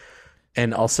game. Yeah.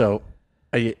 And also,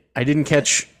 I didn't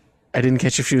catch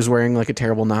if she was wearing like a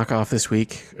terrible knockoff this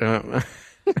week. I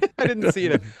didn't see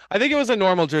it. I think it was a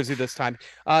normal jersey this time.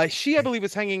 She, I believe,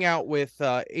 was hanging out with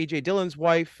AJ Dillon's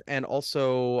wife, and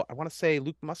also I want to say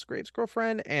Luke Musgrave's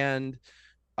girlfriend and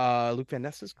Lucas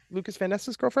Van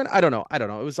Ness's girlfriend. I don't know.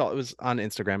 It was on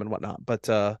Instagram and whatnot. But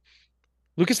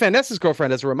Lucas Van Ness's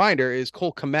girlfriend, as a reminder, is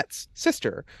Cole Kmet's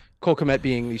sister. Cole Kmet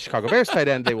being the Chicago Bears tight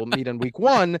end. They will meet in week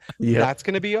 1. Yeah. That's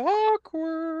going to be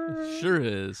awkward. sure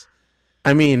is.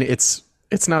 I mean, it's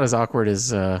not as awkward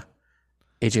as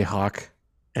AJ Hawk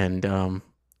and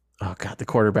the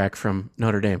quarterback from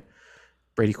Notre Dame,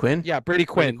 Brady Quinn. Yeah, Brady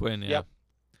Quinn. Quinn, yeah. Yep.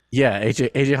 Yeah,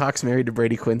 AJ Hawk's married to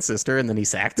Brady Quinn's sister, and then he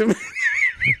sacked him.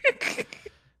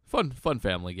 Fun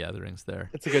family gatherings there.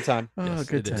 It's a good time. Oh, Yes,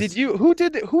 good it is.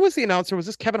 times. Who was the announcer? Was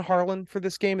this Kevin Harlan for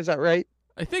this game? Is that right?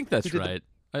 I think that's Who did right.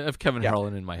 I have Kevin Yeah.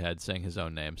 Harlan in my head saying his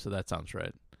own name, so that sounds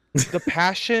right. The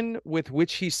passion with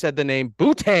which he said the name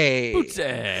Butte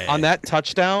Bootsy! on that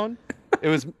touchdown,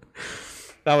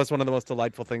 that was one of the most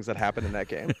delightful things that happened in that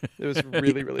game. It was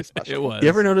really, really special. It was. You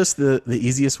ever notice the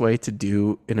easiest way to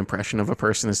do an impression of a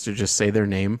person is to just say their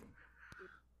name,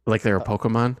 like they're a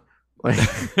Pokemon? Like,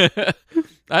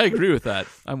 I agree with that.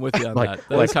 I'm with you on like, that.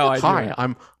 That's how I do hi,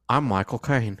 it. I'm Michael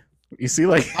Caine. You see,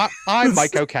 like, I'm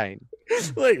Mike O'Kane.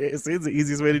 like it's the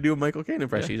easiest way to do a Michael Caine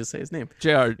impression. You just say his name.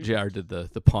 JR did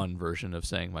the pun version of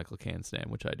saying Michael Caine's name,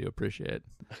 which I do appreciate.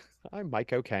 I'm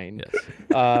Mike O'Kane.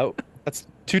 Yes. That's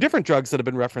two different drugs that have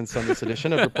been referenced on this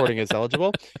edition of Reporting as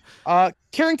Eligible.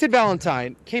 Carrington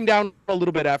Valentine came down a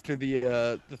little bit after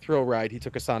the thrill ride he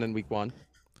took us on in week 1.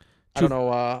 I don't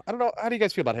know. How do you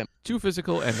guys feel about him? Too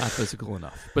physical and not physical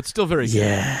enough, but still very good.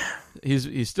 Yeah.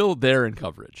 He's still there in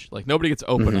coverage. Like nobody gets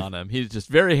open on him. He's just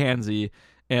very handsy.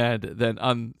 And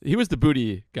then he was the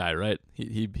booty guy, right?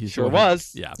 He Sure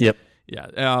was. Yeah. Yep.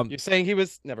 Yeah. You're saying he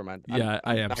was? Never mind. Yeah,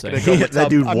 I am not saying gonna go with That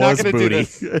dude I'm not was gonna do booty.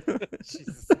 this.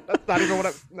 Jesus, that's not even what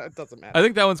it doesn't matter. I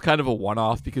think that one's kind of a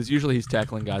one-off because usually he's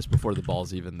tackling guys before the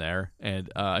ball's even there, and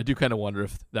I do kind of wonder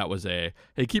if that was a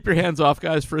hey, keep your hands off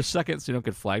guys for a second so you don't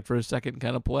get flagged for a second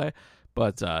kind of play.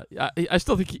 But I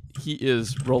still think he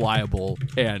is reliable,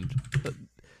 and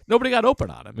nobody got open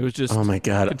on him. It was just Oh my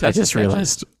god! I contested just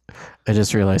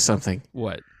catches. realized something.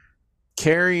 What?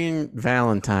 Carrying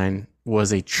Valentine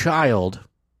was a child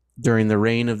during the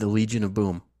reign of the Legion of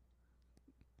Boom.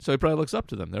 So he probably looks up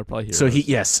to them. They're probably heroes.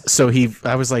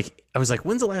 I was like,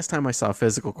 when's the last time I saw a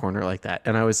physical corner like that?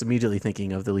 And I was immediately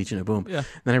thinking of the Legion of Boom. Yeah.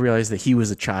 Then I realized that he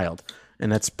was a child,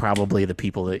 and that's probably the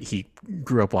people that he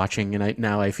grew up watching. And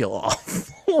now I feel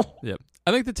awful. Yep.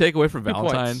 I think the takeaway for Good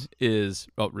Valentine points. is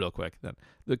real quick then.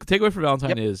 The takeaway for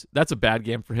Valentine is that's a bad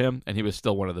game for him, and he was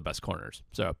still one of the best corners.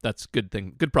 So that's good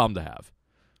problem to have.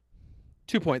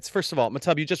 2 points. First of all,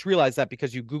 Matub, you just realized that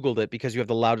because you Googled it because you have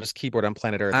the loudest keyboard on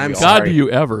planet Earth. I'm We all- sorry. God, do you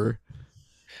ever?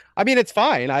 I mean, it's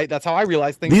fine. That's how I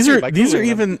realize things. These too, are by these are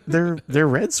Googling them. even they're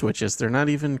red switches. They're not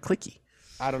even clicky.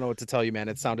 I don't know what to tell you, man.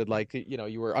 It sounded like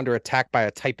you were under attack by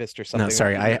a typist or something. No,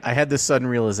 sorry. I had this sudden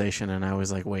realization, and I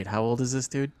was like, wait, how old is this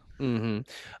dude?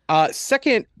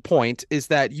 Second point is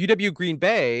that UW Green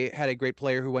Bay had a great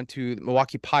player who went to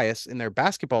Milwaukee Pius in their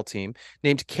basketball team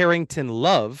named Carrington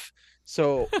Love.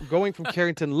 So going from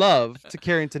Carrington Love to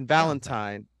Carrington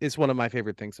Valentine is one of my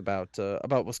favorite things about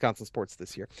Wisconsin sports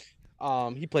this year.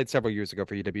 He played several years ago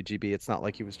for UWGB. It's not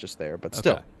like he was just there, but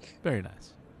still. Okay. Very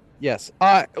nice. Yes.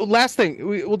 Last thing,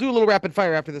 we'll do a little rapid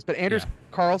fire after this, but Anders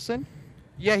Carlson,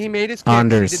 yeah, he made his kicks.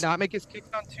 Anders. He did not make his kicks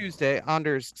on Tuesday.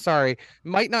 Anders, sorry,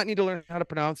 might not need to learn how to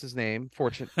pronounce his name,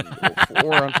 fortunately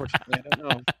or unfortunately. I don't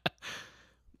know.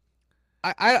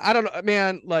 I don't know,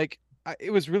 man. Like,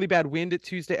 it was really bad wind at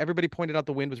Tuesday. Everybody pointed out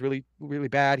the wind was really, really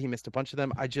bad. He missed a bunch of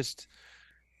them. Are they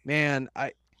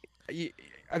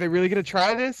really going to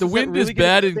try this? The Is that wind really is gonna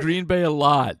bad be in the- Green Bay a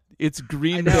lot. It's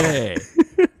Green I know. Bay.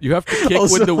 You have to kick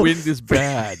Also- when the wind is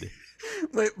bad.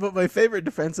 But my favorite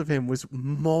defense of him was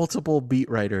multiple beat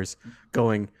writers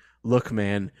going, "Look,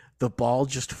 man, the ball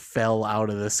just fell out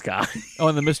of the sky." Oh,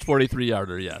 and the missed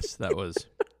 43-yarder. Yes, that was.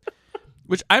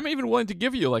 Which I'm even willing to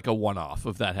give you like a one-off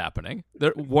of that happening.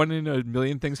 There, one in a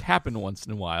million things happen once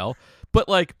in a while, but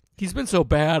like he's been so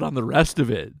bad on the rest of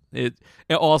it. And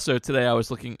also today I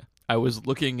was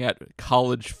looking at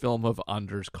college film of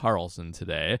Anders Carlson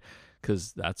today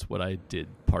because that's what I did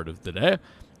part of the day,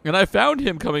 and I found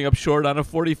him coming up short on a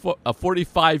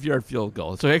 45-yard field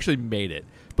goal. So he actually made it,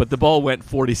 but the ball went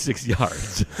 46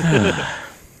 yards.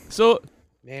 So.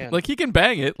 Man. Like, he can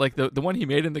bang it. Like, the one he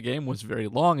made in the game was very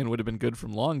long and would have been good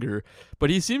from longer, but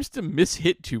he seems to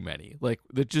miss-hit too many. Like,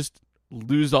 that just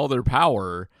lose all their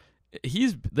power.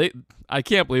 I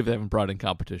can't believe they haven't brought in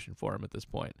competition for him at this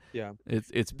point. Yeah. It's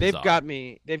They've bizarre. got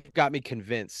me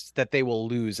convinced that they will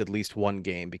lose at least one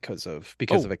game because of a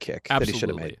kick that he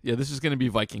should have Absolutely. made. Yeah, this is going to be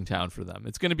Viking Town for them.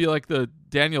 It's going to be like the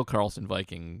Daniel Carlson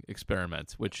Viking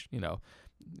experiment, which,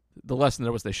 the lesson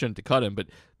there was they shouldn't have cut him, but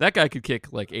that guy could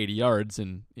kick like 80 yards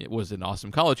and it was an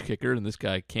awesome college kicker, and this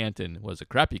guy Canton was a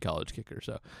crappy college kicker,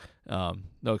 so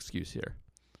no excuse here.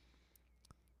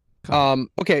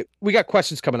 Okay, we got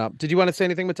questions coming up. Did you want to say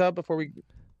anything, Matub, before we?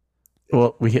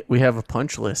 Well, we have a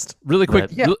punch list. Really quick,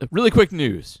 But- Yeah. really quick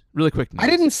news. I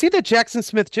didn't see that Jackson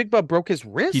Smith-Jigba broke his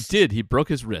wrist. He did. He broke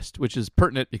his wrist, which is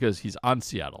pertinent because he's on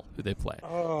Seattle, who they play.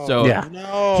 Oh, So- Yeah.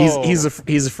 no.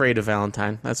 He's afraid of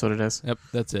Valentine. That's what it is. Yep,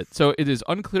 that's it. So it is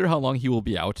unclear how long he will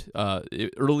be out.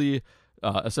 Early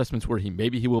assessments were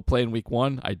maybe he will play in week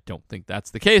 1. I don't think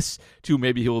that's the case. 2,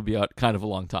 maybe he will be out kind of a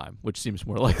long time, which seems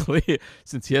more likely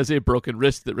since he has a broken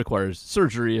wrist that requires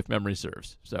surgery if memory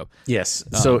serves. So yes.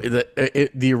 So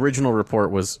the original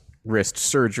report was wrist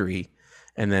surgery,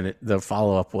 and then the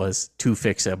follow-up was to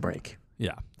fix a break.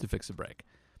 Yeah, to fix a break.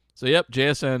 So, yep,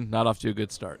 JSN not off to a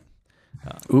good start.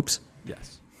 Oops.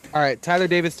 Yes. All right, Tyler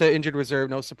Davis to injured reserve.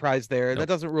 No surprise there. Nope. That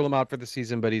doesn't rule him out for the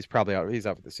season, but he's probably out. He's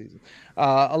out for the season.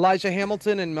 Elijah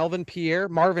Hamilton and Marvin Pierre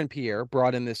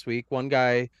brought in this week. One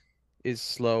guy is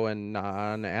slow and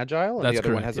non-agile, and That's the other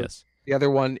correct, one has yes. the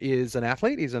other one is an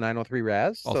athlete. He's a 903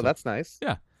 Raz, so Also- that's nice.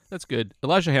 Yeah, that's good.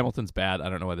 Elijah Hamilton's bad. I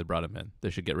don't know why they brought him in.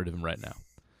 They should get rid of him right now.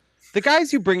 The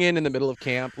guys you bring in the middle of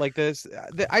camp like this,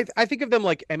 I think of them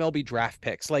like MLB draft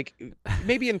picks. Like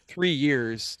maybe in 3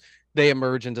 years they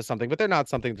emerge into something, but they're not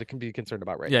something to be concerned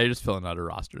about right Yeah, you're just filling out a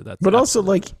roster. That's But also,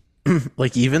 like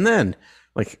even then,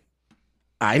 like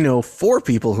I know 4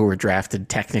 people who were drafted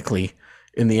technically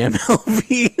in the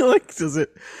MLB. Like,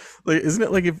 isn't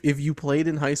it like if you played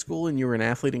in high school and you were an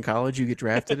athlete in college, you get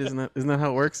drafted? Isn't that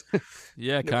how it works?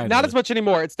 yeah, kind of. Not as much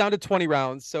anymore. It's down to 20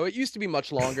 rounds. So it used to be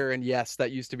much longer, and yes,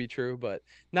 that used to be true, but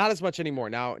not as much anymore.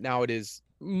 Now it is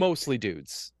mostly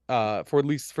dudes. For at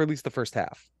least the first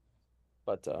half.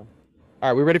 But all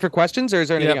right, we ready for questions, or is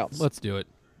there anything else? Let's do it.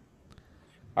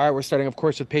 All right, we're starting, of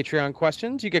course, with Patreon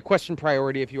questions. You get question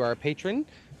priority if you are a patron.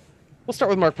 We'll start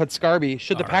with Mark Putscarby.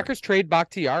 Should the All right. Packers trade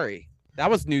Bakhtiari? That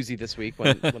was newsy this week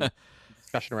when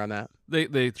discussion around that.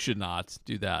 They should not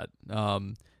do that. I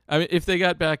mean, if they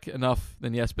got back enough,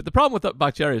 then yes. But the problem with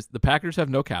Bakhtiari is the Packers have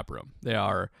no cap room.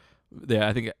 I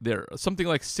think they're something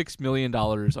like $6 million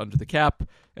under the cap,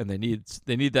 and they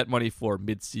need that money for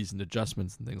mid-season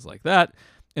adjustments and things like that.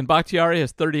 And Bakhtiari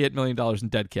has $38 million in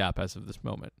dead cap as of this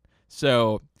moment.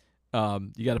 So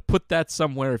you got to put that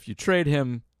somewhere if you trade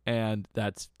him, and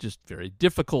that's just very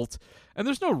difficult. And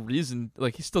there's no reason,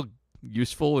 like, he's still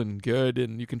useful and good,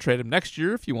 and you can trade him next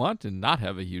year if you want and not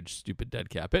have a huge stupid dead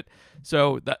cap hit.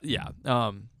 So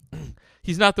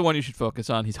he's not the one you should focus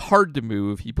on. He's hard to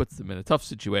move. He puts them in a tough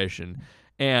situation.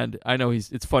 And I know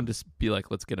it's fun to be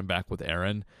like, let's get him back with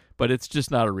Aaron, but it's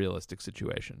just not a realistic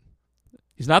situation.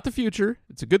 He's not the future.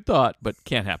 It's a good thought, but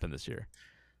can't happen this year.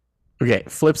 Okay,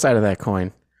 flip side of that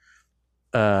coin.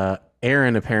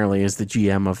 Aaron apparently is the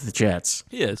GM of the Jets.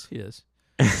 He is.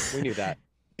 We knew that.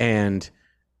 And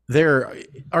there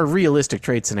are realistic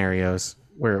trade scenarios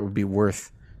where it would be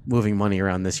worth moving money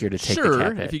around this year to take the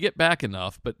cap hit. If you get back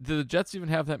enough, but do the Jets even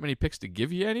have that many picks to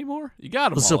give you anymore? You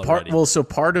got them already. So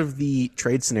part of the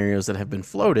trade scenarios that have been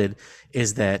floated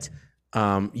is that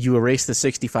you erase the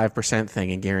 65%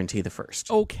 thing and guarantee the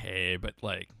first. Okay, but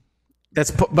like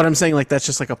but I'm saying like that's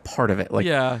just like a part of it. Like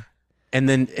yeah, and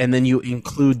then you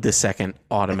include the second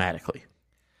automatically.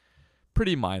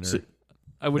 Pretty minor. So,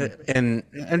 I wouldn't. And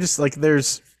I'm just like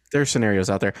there's scenarios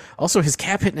out there. Also, his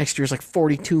cap hit next year is like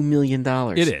 $42 million.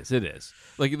 It is.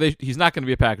 Like he's not going to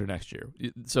be a Packer next year.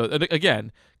 So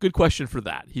again, good question for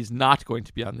that. He's not going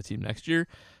to be on the team next year,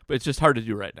 but it's just hard to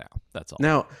do right now. That's all.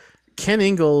 Now, Ken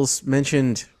Ingalls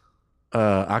mentioned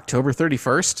October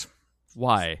 31st.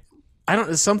 Why?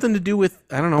 It's something to do with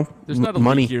There's not a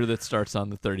money league year that starts on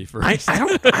the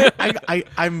 31st.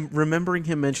 I'm remembering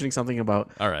him mentioning something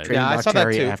about all right. trading I saw that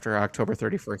Bakhtiari too. after October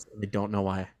 31st. I don't know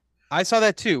why. I saw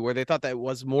that too, where they thought that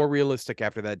was more realistic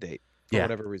after that date for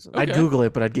whatever reason. Okay. I'd Google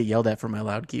it, but I'd get yelled at for my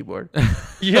loud keyboard.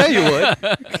 Yeah, you would.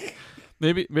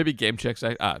 maybe game checks.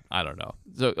 I don't know.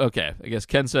 So okay, I guess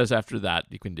Ken says after that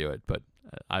you can do it, but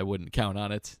I wouldn't count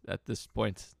on it at this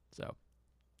point. So.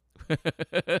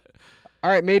 All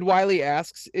right, Made Wiley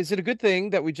asks, is it a good thing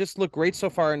that we just look great so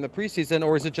far in the preseason,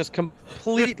 or is it just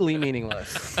completely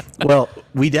meaningless? Well,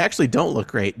 we actually don't look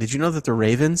great. Did you know that the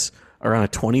Ravens are on a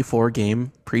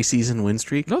 24-game preseason win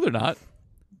streak? No, they're not.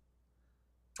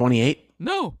 28?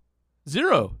 No,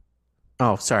 0.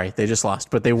 Oh, sorry. They just lost,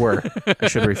 but they were. I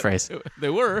should rephrase. They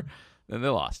were, then they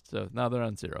lost. So now they're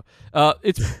on 0.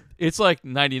 It's like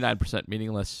 99%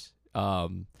 meaningless.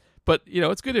 But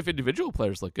it's good if individual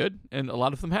players look good, and a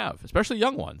lot of them have, especially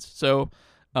young ones. So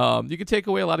you can take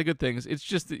away a lot of good things. It's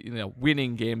just that,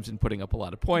 winning games and putting up a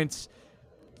lot of points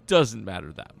doesn't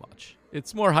matter that much.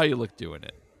 It's more how you look doing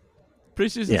it.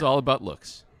 Preseason's all about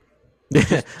looks,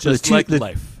 just like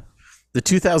life. The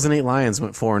 2008 Lions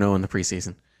went 4-0 in the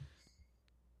preseason.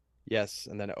 Yes,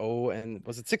 and then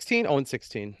was it 16?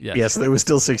 0-16. Yes, there was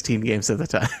still 16 games at the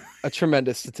time. A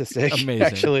tremendous statistic. Amazing.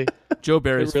 Actually. Joe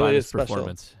Barry's It really finest is special.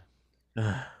 performance.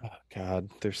 God,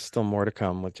 there's still more to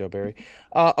come with Joe Barry.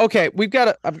 Okay,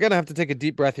 I'm gonna have to take a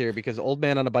deep breath here because Old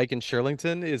Man on a Bike in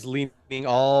Shirlington is leaning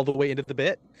all the way into the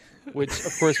bit, which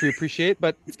of course we appreciate,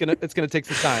 but it's gonna take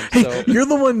some time. Hey, So you're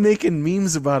the one making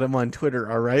memes about him on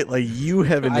Twitter, all right? Like you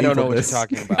have enabled I don't know what this. you're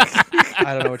talking about.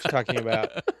 I don't know what you're talking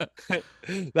about.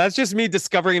 That's just me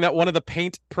discovering that one of the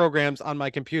paint programs on my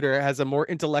computer has a more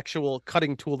intellectual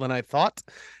cutting tool than I thought,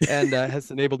 and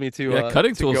has enabled me to.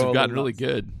 Cutting to tools go have a gotten little really nuts.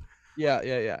 good. Yeah.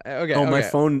 Okay. Oh,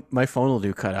 okay. my phone will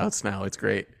do cutouts now. It's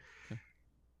great.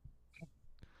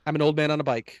 I'm an old man on a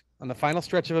bike on the final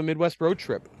stretch of a Midwest road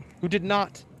trip who did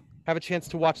not have a chance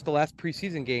to watch the last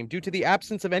preseason game due to the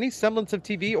absence of any semblance of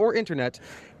TV or internet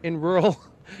in rural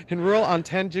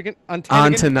Ontonagon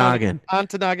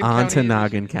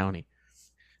County.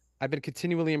 I've been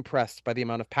continually impressed by the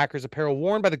amount of Packers apparel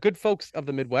worn by the good folks of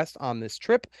the Midwest on this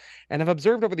trip, and have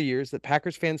observed over the years that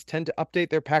Packers fans tend to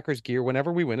update their Packers gear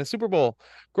whenever we win a Super Bowl.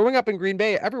 Growing up in Green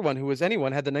Bay, everyone who was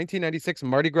anyone had the 1996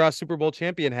 Mardi Gras Super Bowl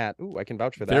champion hat. Ooh, I can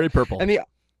vouch for that. Very purple.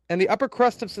 And the upper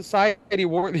crust of society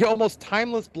wore the almost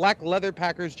timeless black leather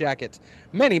Packers jacket.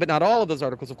 Many, but not all of those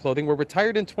articles of clothing were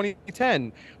retired in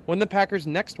 2010 when the Packers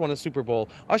next won a Super Bowl,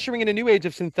 ushering in a new age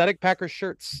of synthetic Packers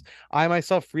shirts. I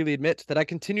myself freely admit that I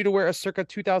continue to wear a circa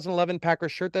 2011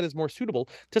 Packers shirt that is more suitable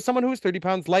to someone who is 30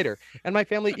 pounds lighter, and my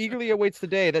family eagerly awaits the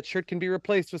day that shirt can be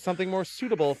replaced with something more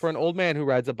suitable for an old man who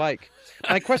rides a bike.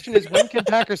 My question is, when can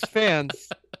Packers fans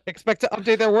expect to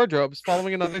update their wardrobes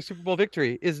following another Super Bowl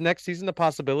victory? Is next season a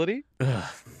possibility? The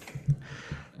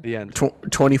end.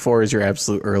 24 is your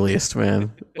absolute earliest,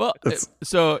 man. Well,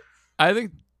 so I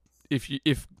think if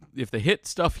they hit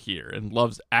stuff here and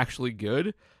Love's actually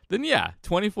good, then yeah,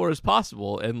 24 is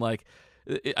possible. And like,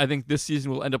 I think this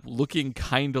season will end up looking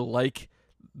kind of like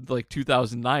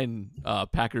 2009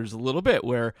 Packers a little bit,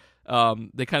 where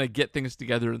they kind of get things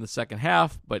together in the second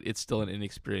half, but it's still an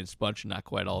inexperienced bunch and not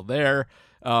quite all there.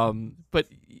 But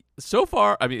so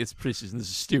far, I mean, it's preseason. This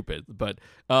is stupid, but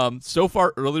so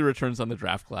far, early returns on the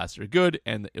draft class are good,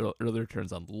 and the early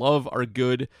returns on Love are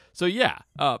good. So yeah,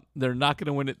 they're not going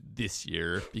to win it this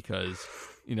year because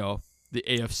the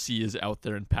AFC is out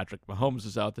there and Patrick Mahomes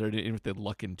is out there, and if they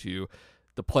luck into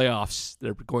the playoffs,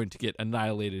 they're going to get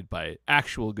annihilated by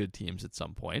actual good teams at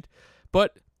some point.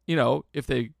 But if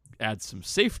they add some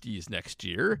safeties next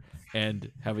year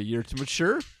and have a year to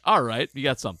mature, all right, you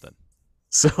got something.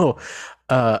 So,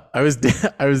 I was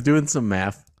doing some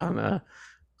math on a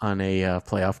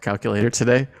playoff calculator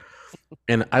today,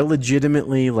 and I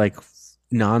legitimately, like,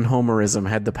 non-homerism,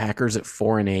 had the Packers at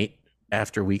 4-8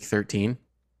 after Week 13,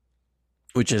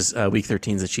 which is Week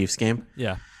 13 is the Chiefs game.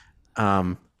 Yeah.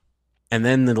 And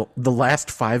then the last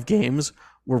 5 games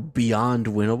were beyond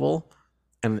winnable,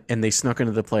 and they snuck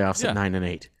into the playoffs at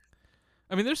 9-8.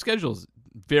 I mean, their schedule is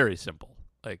very simple.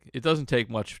 Like, it doesn't take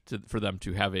much for them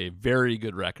to have a very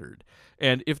good record.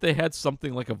 And if they had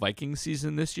something like a Viking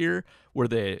season this year where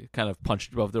they kind of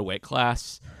punched above their weight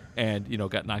class and,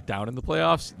 got knocked down in the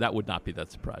playoffs, that would not be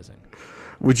that surprising.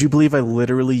 Would you believe I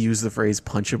literally used the phrase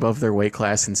punch above their weight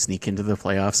class and sneak into the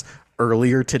playoffs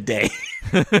earlier today?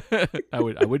 I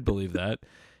would believe that.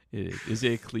 It is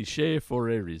a cliche for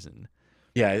a reason.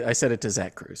 Yeah, I said it to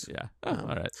Zach Cruz. Yeah. Oh,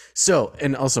 all right. So,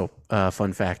 and also,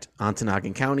 fun fact,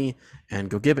 Ontonagon County and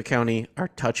Gogebic County are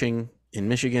touching in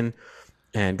Michigan,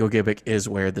 and Gogebic is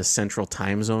where the central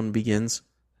time zone begins.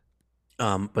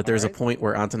 But there's a point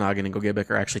where Ontonagon and Gogebic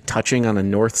are actually touching on a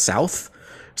north-south.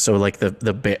 So, like,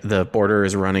 the border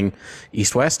is running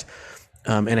east-west.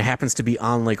 And it happens to be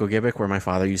on Lake Gogebic, where my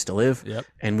father used to live. Yep.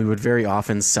 And we would very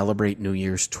often celebrate New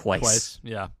Year's twice.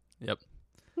 Yeah. Yep.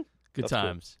 Good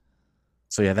times. Cool.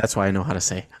 So, yeah, that's why I know how to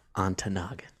say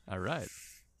Ontonagon. All right.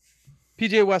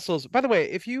 PJ Wessels, by the way,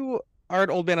 if you are an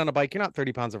old man on a bike, you're not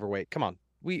 30 pounds overweight. Come on.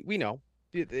 We know.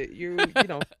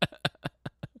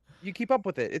 You keep up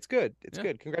with it. It's good. It's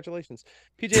good. Congratulations.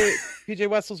 PJ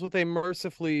Wessels with a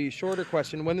mercifully shorter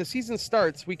question. When the season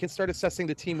starts, we can start assessing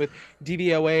the team with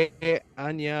DVOA,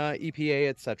 ANYA, EPA,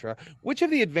 etc. Which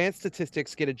of the advanced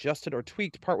statistics get adjusted or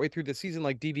tweaked partway through the season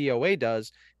like DVOA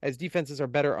does as defenses are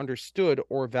better understood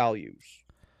or values?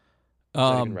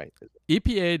 Right.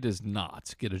 EPA does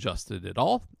not get adjusted at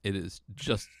all. It is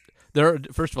just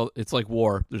first of all, it's like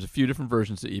war. There's a few different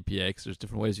versions of EPA because there's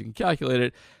different ways you can calculate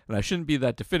it, and I shouldn't be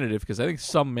that definitive because I think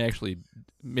some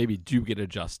maybe do get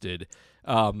adjusted.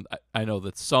 I know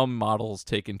that some models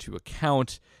take into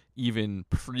account even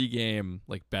pregame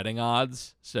like betting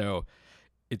odds, so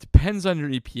it depends on your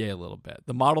EPA a little bit.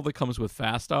 The model that comes with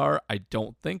FastR, I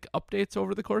don't think updates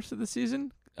over the course of the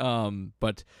season.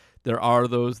 But there are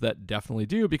those that definitely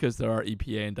do, because there are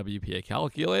EPA and WPA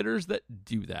calculators that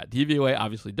do that. DVOA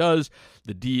obviously does.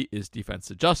 The D is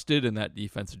defense adjusted, and that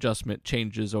defense adjustment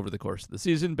changes over the course of the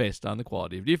season based on the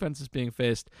quality of defenses being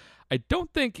faced. I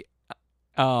don't think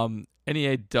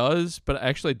NEA does, but I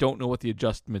actually don't know what the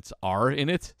adjustments are in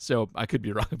it, so I could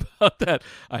be wrong about that.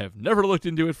 I have never looked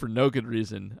into it for no good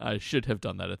reason. I should have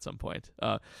done that at some point.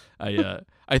 I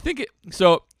think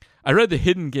so. I read The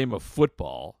Hidden Game of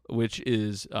Football, which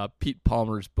is Pete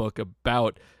Palmer's book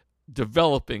about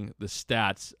developing the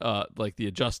stats, like the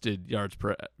adjusted yards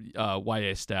per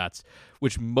YA stats,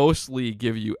 which mostly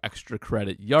give you extra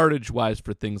credit yardage-wise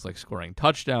for things like scoring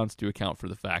touchdowns to account for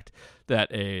the fact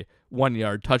that a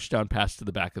 1-yard touchdown pass to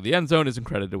the back of the end zone isn't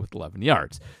credited with 11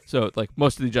 yards. So like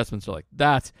most of the adjustments are like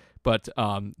that, but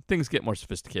things get more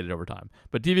sophisticated over time.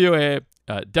 But DVOA,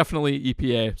 definitely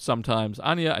EPA sometimes.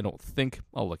 Anya, I don't think.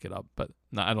 I'll look it up, but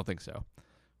no, I don't think so.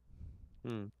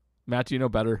 Matt, do you know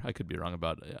better? I could be wrong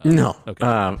about it. No.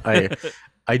 Okay.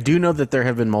 I do know that there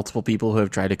have been multiple people who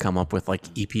have tried to come up with like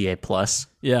EPA plus.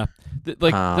 Yeah,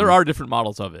 there are different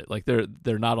models of it. Like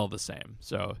they're not all the same.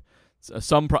 So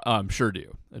some I'm sure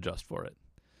do adjust for it.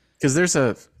 Because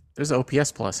there's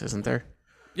OPS plus, isn't there?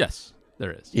 Yes,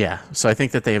 there is. Yeah. So I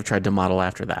think that they have tried to model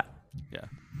after that. Yeah.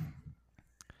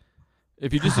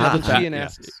 If you just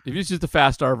use the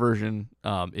fast R version,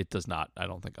 it does not, I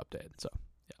don't think, update. So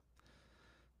yeah.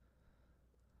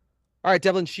 All right,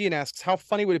 Devlin Sheehan asks, how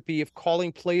funny would it be if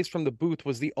calling plays from the booth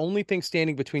was the only thing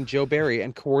standing between Joe Barry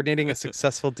and coordinating a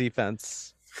successful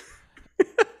defense?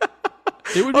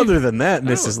 It would Other than that,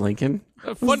 Mrs. Lincoln.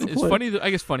 It's funny.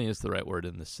 I guess funny is the right word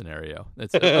in this scenario.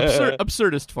 It's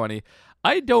absurdist funny.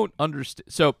 I don't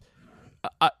understand. So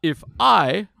if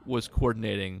I was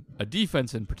coordinating a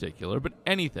defense in particular, but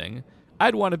anything,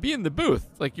 I'd want to be in the booth.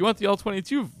 Like, you want the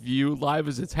All-22 view live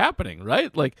as it's happening,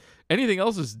 right? Like, anything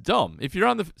else is dumb. If you're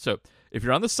on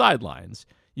the sidelines,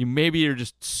 you're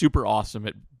just super awesome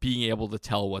at being able to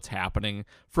tell what's happening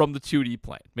from the 2D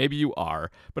plane. Maybe you are,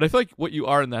 but I feel like what you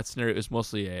are in that scenario is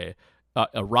mostly a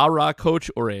rah-rah coach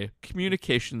or a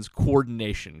communications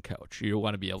coordination coach. You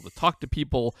want to be able to talk to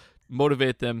people,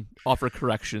 motivate them, offer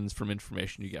corrections from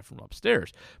information you get from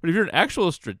upstairs. But if you're an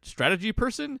actual strategy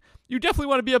person, you definitely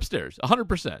want to be upstairs,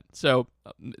 100%. So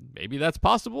maybe that's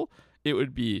possible. It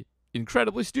would be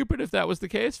incredibly stupid if that was the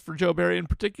case for Joe Barry in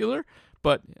particular,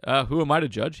 but who am I to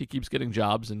judge? He keeps getting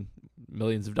jobs and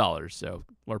millions of dollars, so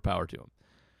more power to him.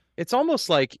 It's almost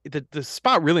like the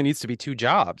spot really needs to be two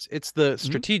jobs. It's the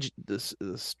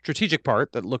strategic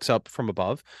part that looks up from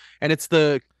above, and it's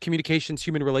the communications,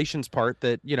 human relations part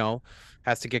that,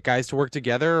 has to get guys to work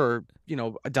together or,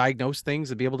 diagnose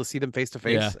things and be able to see them face to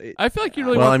face. I feel like you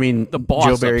really want the boss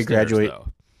Joe Barry upstairs, graduated.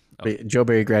 though. Joe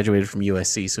Barry graduated from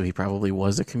USC, so he probably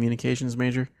was a communications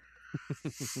major.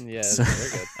 Yeah, very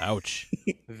good. Ouch.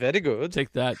 Very good.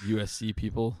 Take that, USC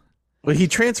people. Well, he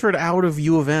transferred out of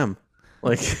U of M.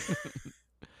 Like,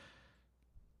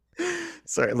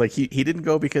 sorry, like he didn't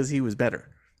go because he was better.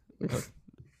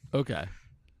 Okay.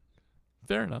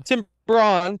 Fair enough. Tim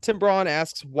Braun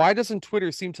asks, why doesn't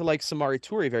Twitter seem to like Samori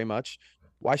Toure very much?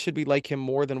 Why should we like him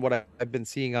more than what I've been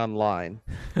seeing online?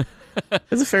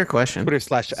 That's a fair question.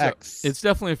 Twitter/X. It's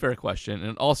definitely a fair question.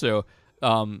 And also,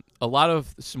 a lot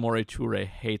of Samori Toure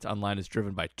hate online is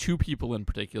driven by two people in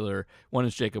particular. One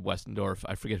is Jacob Westendorf.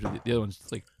 I forget who the other one's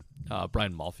like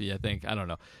Brian Malfi, I think. I don't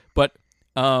know. But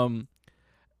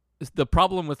the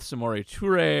problem with Samori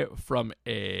Toure from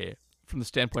the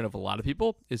standpoint of a lot of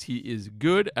people is he is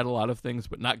good at a lot of things,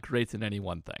 but not great in any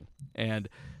one thing. And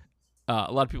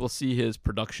a lot of people see his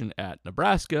production at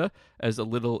Nebraska as a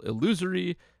little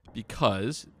illusory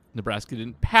because Nebraska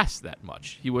didn't pass that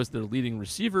much. He was their leading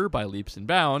receiver by leaps and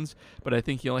bounds, but I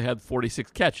think he only had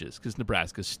 46 catches because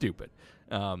Nebraska's stupid.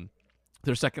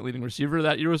 Their second leading receiver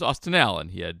that year was Austin Allen.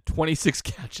 He had 26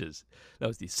 catches. That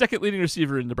was the second leading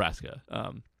receiver in Nebraska.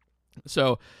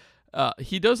 So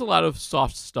he does a lot of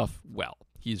soft stuff well.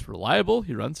 He's reliable.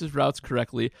 He runs his routes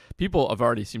correctly. People have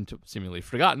already seemingly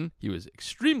forgotten. He was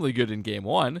extremely good in game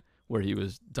one, where he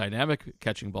was dynamic,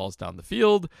 catching balls down the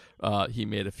field. He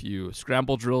made a few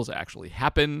scramble drills actually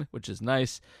happen, which is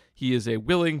nice. He is a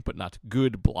willing but not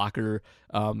good blocker.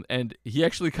 And he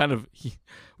actually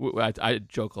I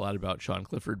joke a lot about Sean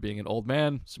Clifford being an old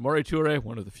man. Samori Toure,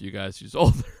 one of the few guys who's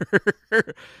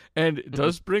older, and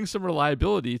does bring some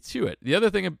reliability to it. The other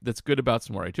thing that's good about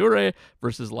Samori Toure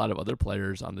versus a lot of other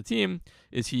players on the team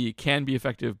is he can be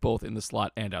effective both in the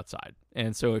slot and outside.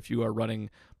 And so if you are running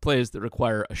plays that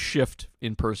require a shift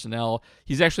in personnel,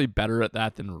 he's actually better at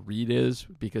that than Reed is,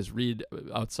 because Reed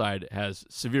outside has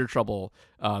severe trouble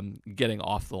getting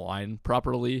off the line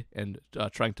properly and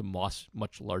trying to moss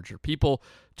much larger people.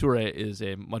 Toure is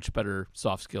a much better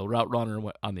soft skill route runner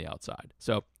on the outside.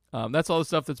 So that's all the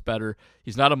stuff that's better.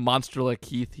 He's not a monster like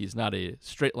Keith. He's not a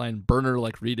straight line burner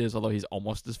like Reed is, although he's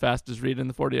almost as fast as Reed in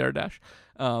the 40-yard dash.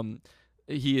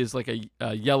 He is like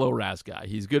a yellow Raz guy.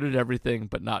 He's good at everything,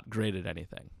 but not great at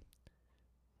anything.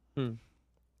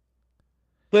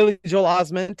 Lily Joel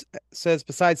Osment says,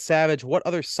 besides Savage, what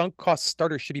other sunk cost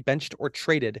starters should be benched or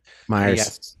traded?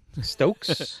 Myers.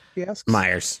 Stokes? He asks.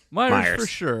 Myers For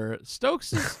sure.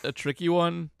 Stokes is a tricky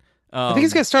one. I think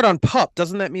he's going to start on PUP.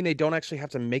 Doesn't that mean they don't actually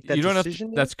have to make that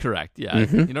decision? That's correct. Yeah,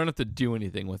 Mm-hmm. You don't have to do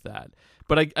anything with that.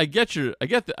 But I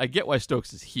get why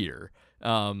Stokes is here,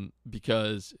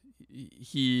 because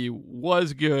he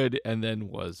was good and then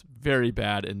was very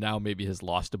bad, and now maybe has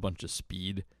lost a bunch of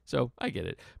speed. So I get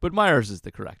it. But Myers is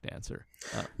the correct answer.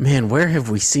 Man, where have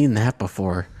we seen that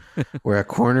before? Where a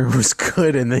corner was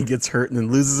good and then gets hurt and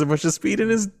then loses a bunch of speed in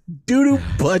his doo-doo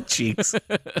butt cheeks.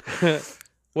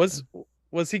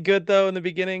 Was he good though in the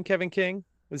beginning, Kevin King?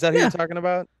 Is that who you're talking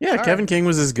about? Yeah, All Kevin right. King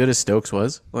was as good as Stokes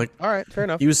was. Like, all right, fair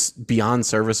enough. he was beyond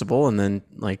serviceable and then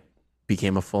like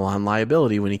became a full-on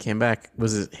liability when he came back.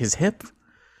 Was it his hip?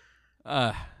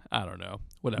 I don't know.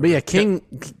 Whatever. But yeah, King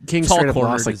tall straight up corner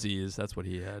lost like, disease. That's what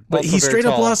he had. but Also he very straight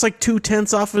up tall. lost like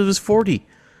 2/10 off of his 40.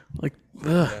 Like,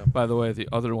 ugh. By the way, the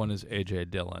other one is AJ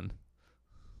Dillon.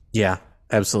 Yeah,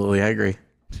 absolutely, I agree.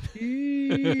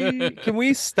 Can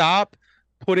we stop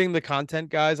putting the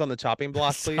content guys on the chopping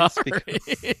block, please?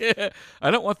 Sorry. I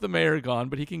don't want the mayor gone,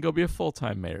 but he can go be a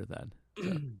full-time mayor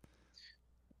then.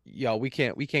 Yo, we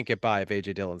can't get by if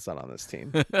AJ Dillon's not on this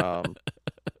team.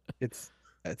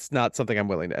 It's not something I'm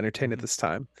willing to entertain at this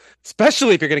time,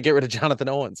 especially if you're going to get rid of Jonathan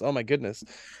Owens. Oh my goodness!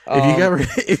 If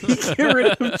you get rid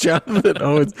of Jonathan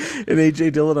Owens and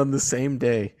AJ Dillon on the same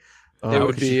day, it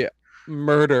would be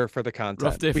murder for the content.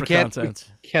 Rough day for We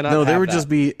content. cannot. no, there have would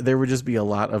that. there would just be a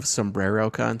lot of sombrero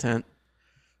content.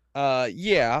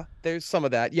 Yeah, there's some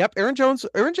of that. Yep, Aaron Jones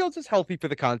is healthy for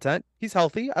the content. He's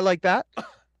healthy. I like that.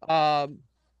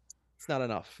 It's not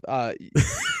enough.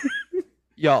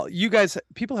 Y'all, you guys,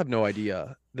 people have no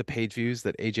idea the page views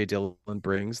that AJ Dillon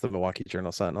brings, the Milwaukee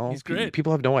Journal Sentinel. He's great.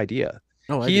 People have no idea.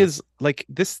 Oh, He is like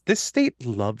this state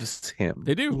loves him.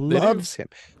 They do. Loves him.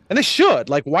 And they should.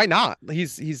 Like, why not?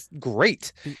 He's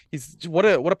great. He's what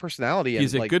a personality.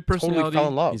 He's and, a good Totally personality. fell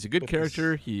in love He's a good with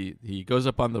character. He goes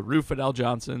up on the roof at Al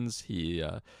Johnson's. He's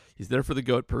there for the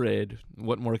goat parade.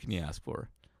 What more can you ask for?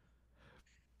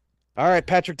 All right,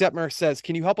 Patrick Detmer says,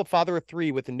 "Can you help a father of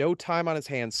three with no time on his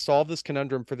hands solve this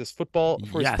conundrum for his football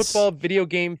video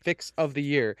game fix of the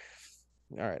year?"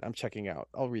 All right, I'm checking out.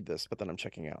 I'll read this, but then I'm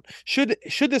checking out. Should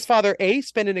this father A,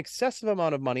 spend an excessive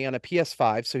amount of money on a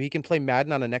PS5 so he can play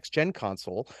Madden on a next-gen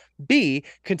console, B,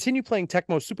 continue playing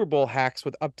Tecmo Super Bowl hacks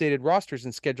with updated rosters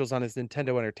and schedules on his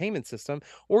Nintendo Entertainment System,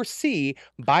 or C,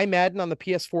 buy Madden on the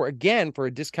PS4 again for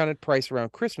a discounted price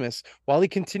around Christmas while he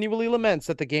continually laments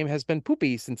that the game has been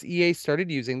poopy since EA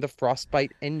started using the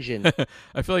Frostbite engine?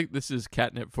 I feel like this is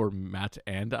catnip for Matt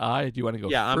and I. Do you want to go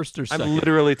first or second? I'm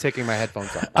literally taking my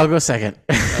headphones off. I'll go second.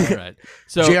 All right.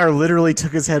 So JR literally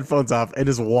took his headphones off and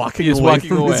is walking He is away walking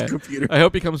from away. his computer. I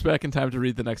hope he comes back in time to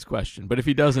read the next question. But if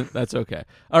he doesn't, that's okay.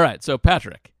 All right. So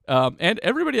Patrick, and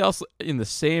everybody else in the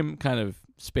same kind of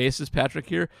space as Patrick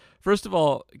here. First of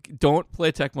all, don't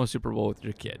play Tecmo Super Bowl with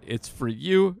your kid. It's for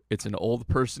you. It's an old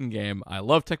person game. I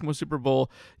love Tecmo Super Bowl.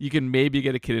 You can maybe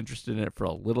get a kid interested in it for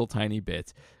a little tiny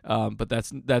bit, but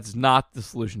that's not the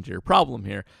solution to your problem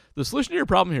here. The solution to your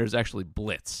problem here is actually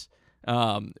Blitz,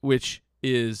 which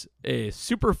is a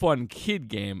super fun kid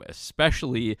game.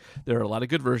 Especially, there are a lot of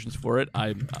good versions for it.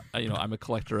 I'm a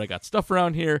collector. I got stuff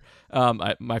around here.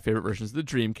 My favorite version is the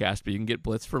Dreamcast, but you can get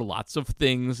Blitz for lots of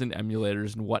things and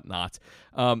emulators and whatnot.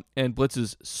 And Blitz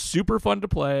is super fun to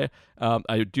play.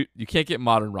 You can't get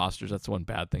modern rosters. That's the one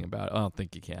bad thing about it. I don't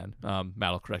think you can.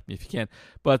 Matt will correct me if you can.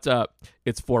 But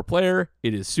it's 4-player.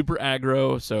 It is super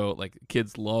aggro, so like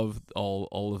kids love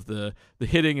all of the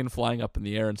hitting and flying up in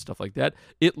the air and stuff like that.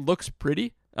 It looks pretty.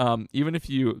 Even if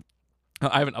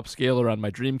I have an upscaler on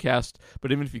my Dreamcast,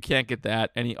 but even if you can't get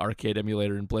that, any arcade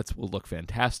emulator in Blitz will look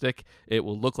fantastic. It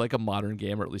will look like a modern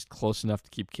game, or at least close enough to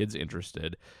keep kids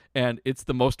interested, and it's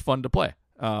the most fun to play.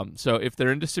 So if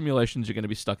they're into simulations, you're going to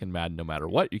be stuck in Madden no matter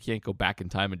what. You can't go back in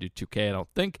time and do 2K, I don't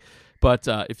think. But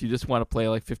if you just want to play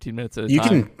like 15 minutes at a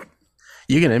time...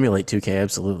 You can emulate 2K,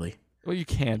 absolutely. Well, you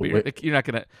can, but you're not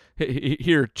going to...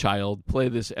 Here, child, play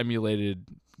this emulated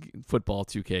football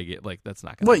 2K game. Like, that's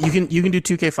not going to... What, you can do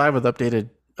 2K5 with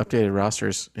updated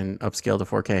rosters and upscale to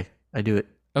 4K. I do it.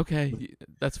 Okay,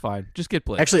 that's fine. Just get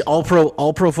Blitz. Actually, All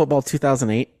Pro Football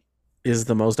 2008 is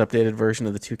the most updated version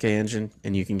of the 2K engine,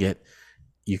 and you can get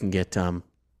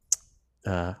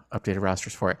updated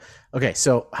rosters for it. Okay,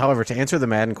 so however, to answer the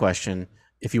Madden question,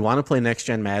 if you want to play next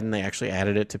gen Madden, they actually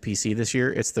added it to PC this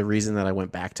year. It's the reason that I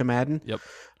went back to Madden. Yep.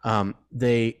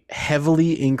 They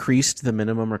heavily increased the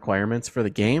minimum requirements for the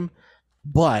game,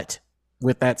 but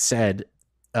with that said,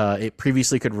 it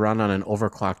previously could run on an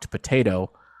overclocked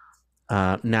potato.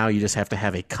 Now you just have to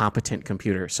have a competent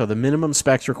computer. So the minimum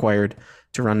specs required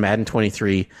to run Madden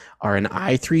 23 are an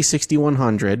i3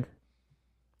 6100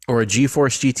 or a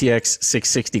GeForce GTX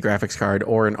 660 graphics card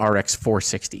or an RX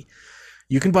 460.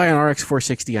 You can buy an RX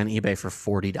 460 on eBay for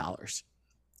 $40.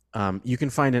 You can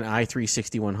find an i3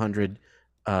 6100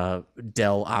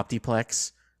 Dell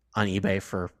Optiplex on eBay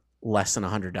for less than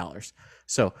 $100.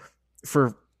 So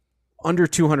for under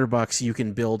 $200, you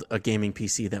can build a gaming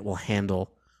PC that will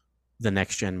handle the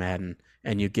next gen Madden,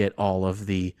 and you get all of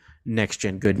the next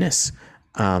gen goodness.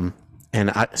 And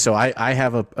I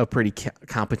have a pretty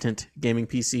competent gaming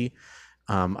PC.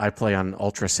 I play on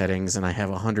ultra settings, and I have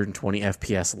 120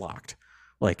 FPS locked,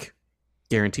 like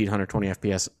guaranteed 120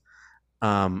 FPS.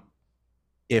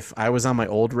 If I was on my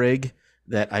old rig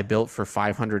that I built for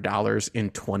 $500 in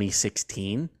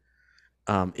 2016,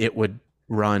 it would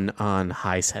run on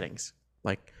high settings.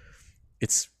 Like,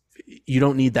 you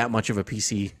don't need that much of a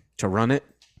PC to run it.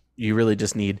 You really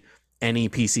just need any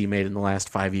PC made in the last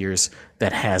 5 years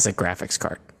that has a graphics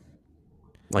card.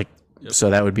 Like, yep. So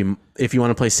that would be, if you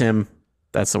want to play Sim,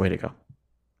 that's the way to go.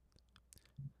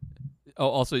 Oh,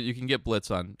 also, you can get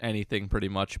Blitz on anything pretty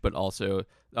much, but also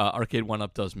Arcade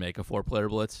 1-Up does make a 4-player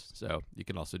Blitz, so you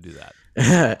can also do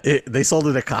that. They sold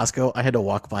it at Costco. I had to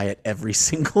walk by it every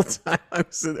single time.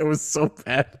 It was so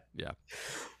bad. Yeah.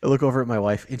 I look over at my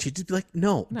wife, and she'd just be like,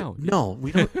 no, we don't.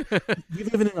 We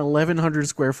live in an 1,100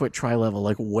 square foot tri-level.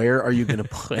 Like, where are you going to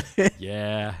put it?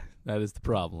 Yeah, that is the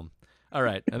problem. All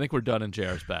right, I think we're done and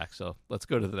JR's back, so let's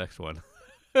go to the next one.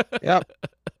 Yep.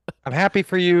 I'm happy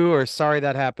for you, or sorry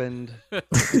that happened.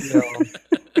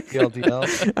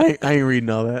 DLDL. I ain't reading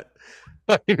all that.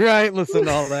 Right, listen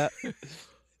to all that.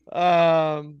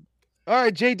 All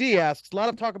right, JD asks, a lot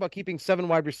of talk about keeping 7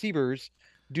 wide receivers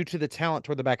due to the talent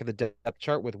toward the back of the depth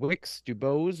chart with Wicks,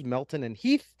 Dubose, Melton, and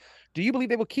Heath. Do you believe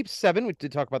they will keep 7? We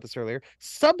did talk about this earlier.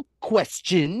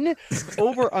 Sub-question,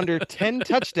 over under 10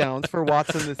 touchdowns for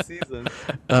Watson this season.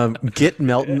 Get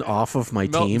Melton off of my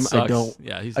Melton team. Sucks.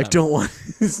 I don't want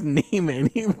his name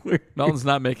anywhere. Melton's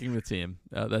not making the team.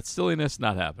 That's silliness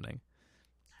not happening.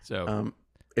 So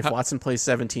if Watson plays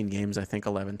 17 games, I think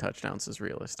 11 touchdowns is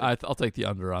realistic. I'll take the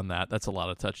under on that. That's a lot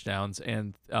of touchdowns,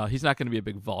 and he's not going to be a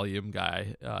big volume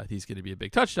guy. He's going to be a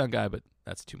big touchdown guy, but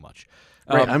that's too much.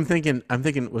 Right. I'm thinking.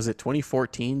 Was it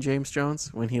 2014 James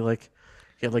Jones when he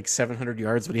had like 700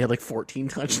 yards, but he had like 14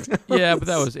 touchdowns? Yeah, but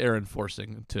that was Aaron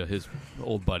forcing to his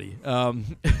old buddy.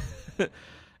 And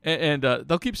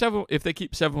they'll keep 7. If they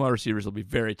keep 7 wide receivers, it'll be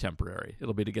very temporary.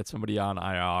 It'll be to get somebody on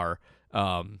IR.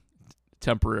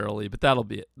 Temporarily, but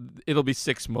it'll be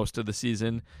 6 most of the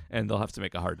season, and they'll have to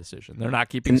make a hard decision. They're not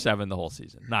keeping 7 the whole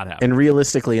season. Not happening. And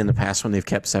realistically, in the past, when they've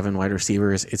kept 7 wide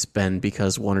receivers, it's been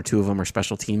because 1 or 2 of them are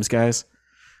special teams guys.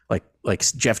 Like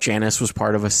Jeff Janis was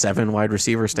part of a 7 wide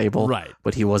receiver stable, right?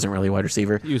 But he wasn't really wide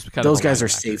receiver. He was Those guys are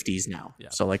safeties now. Yeah.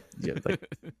 So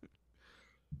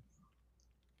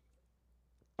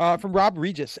from Rob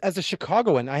Regis, as a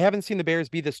Chicagoan, I haven't seen the Bears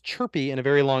be this chirpy in a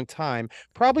very long time,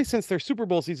 probably since their Super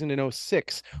Bowl season in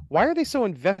 2006. Why are they so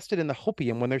invested in the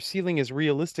Hopium when their ceiling is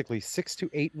realistically 6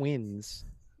 to 8 wins?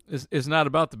 It's not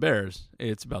about the Bears.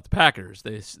 It's about the Packers.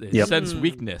 They sense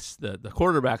weakness. The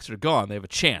quarterbacks are gone. They have a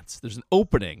chance. There's an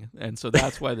opening, and so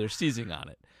that's why they're seizing on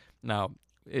it. Now,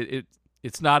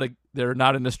 they're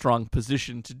not in a strong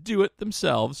position to do it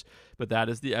themselves, but that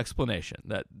is the explanation.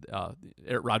 That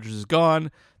Aaron Rodgers is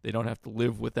gone. They don't have to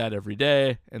live with that every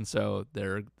day, and so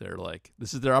they're like,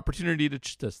 this is their opportunity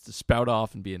to spout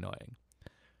off and be annoying.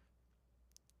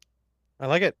 I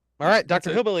like it. All right,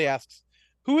 Dr. Hillbilly asks,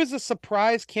 who is a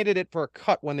surprise candidate for a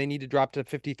cut when they need to drop to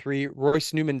 53?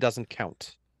 Royce Newman doesn't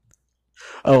count.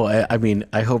 Oh, I mean,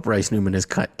 I hope Royce Newman is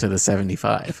cut to the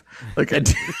 75. Like, I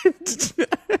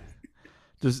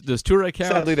Does Toure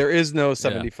count? Sadly, there is no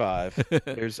 75. Yeah.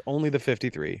 There's only the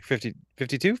 53. 50,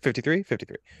 52, 53,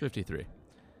 53. 53.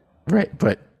 Right,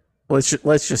 but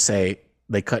let's just say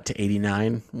they cut to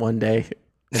 89 one day,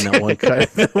 and that one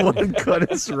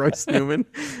cut is Royce Newman.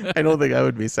 I don't think I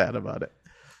would be sad about it.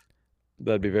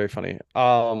 That'd be very funny.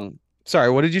 Sorry,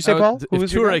 what did you say, Paul? If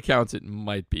Toure counts, it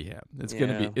might be him. It's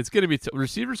gonna be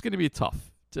receiver's gonna be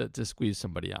tough to squeeze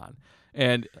somebody on.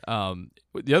 And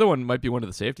the other one might be one of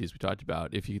the safeties we talked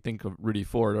about. If you think of Rudy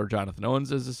Ford or Jonathan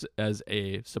Owens as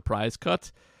a surprise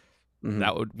cut,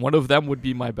 One of them would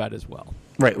be my bet as well.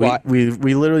 Right. We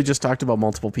literally just talked about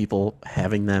multiple people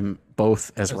having them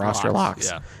both as roster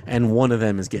locks, and one of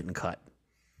them is getting cut.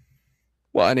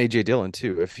 Well, and AJ Dillon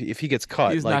too. If he gets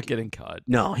cut, he's not getting cut.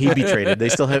 No, he'd be traded. They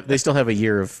still have a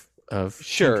year of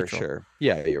sure.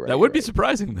 Yeah, you're right. That would be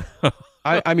surprising though.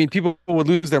 I mean, people would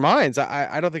lose their minds.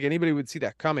 I don't think anybody would see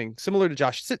that coming. Similar to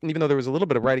Josh Sitton, even though there was a little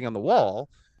bit of writing on the wall.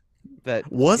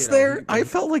 That was there. I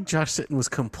felt like Josh Sitton was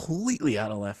completely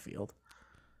out of left field.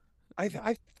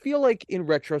 I feel like in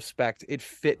retrospect, it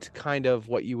fit kind of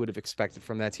what you would have expected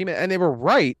from that team, and they were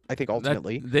right. I think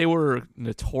ultimately they were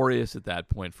notorious at that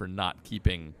point for not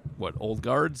keeping old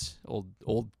guards, old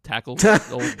tackles,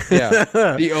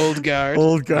 the old guard, the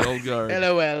old guard.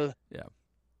 LOL. Yeah.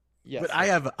 Yes. But I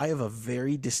have a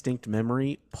very distinct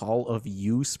memory, Paul, of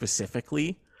you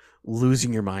specifically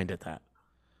losing your mind at that.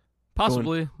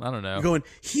 Possibly. I don't know. Going,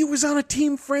 he was on a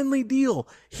team-friendly deal.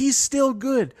 He's still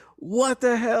good. What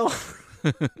the hell?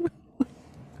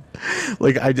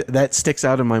 That sticks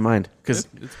out in my mind because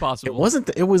it's possible. It wasn't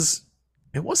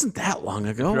that long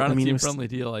ago. If you're on a team-friendly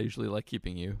deal, I usually like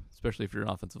keeping you, especially if you're an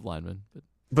offensive lineman.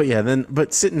 But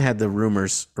Sitton had the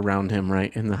rumors around him,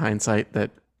 right, in the hindsight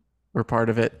that were part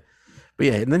of it. But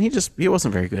yeah, and then he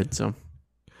wasn't very good. So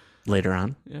later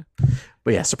on,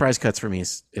 But yeah, surprise cuts for me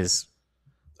is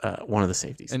one of the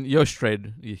safeties. And Yosh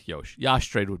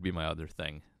trade would be my other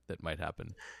thing that might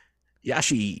happen.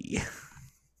 Yashi.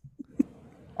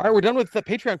 All right, we're done with the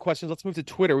Patreon questions. Let's move to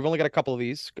Twitter. We've only got a couple of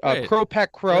these. Crow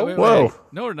Pack Crow. Wait. Whoa.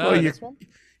 No, we're not.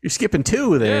 You're skipping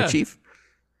two there, Chief.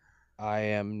 I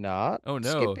am not. Oh, no.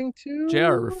 Skipping two?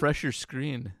 JR, refresh your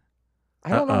screen. I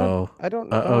don't know.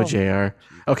 Uh-oh, JR.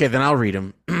 Okay, then I'll read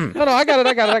them. No, I got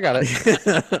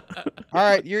it. All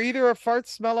right, you're either a fart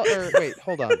smeller or... Wait,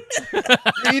 hold on.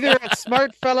 You're either a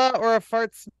smart fella or a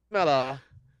fart smeller.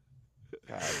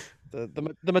 God. The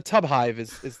Matub Hive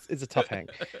is a tough hang.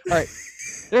 All right.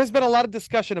 There's been a lot of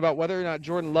discussion about whether or not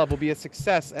Jordan Love will be a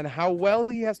success and how well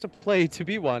he has to play to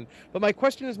be one. But my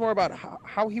question is more about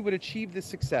how he would achieve this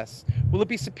success. Will it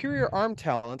be superior arm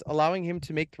talent, allowing him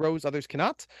to make throws others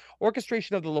cannot?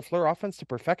 Orchestration of the LaFleur offense to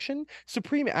perfection?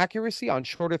 Supreme accuracy on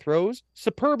shorter throws?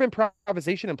 Superb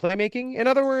improvisation and playmaking? In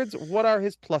other words, what are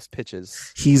his plus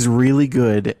pitches? He's really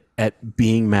good at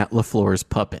being Matt LaFleur's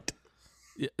puppet.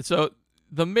 Yeah, so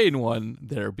the main one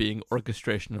there being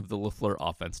orchestration of the LaFleur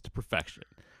offense to perfection,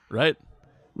 right?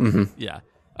 Mm-hmm. Yeah.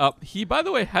 He, by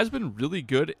the way, has been really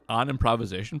good on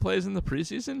improvisation plays in the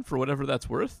preseason, for whatever that's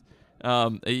worth.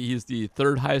 He's the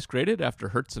third highest graded after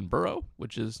Hurts and Burrow,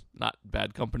 which is not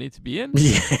bad company to be in.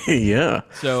 Yeah.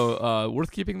 So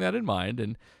worth keeping that in mind,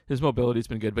 and his mobility's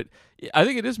been good. But I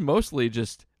think it is mostly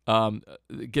just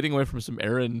getting away from some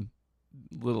Aaron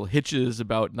little hitches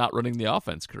about not running the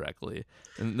offense correctly,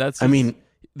 and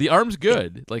the arm's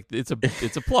good. Like it's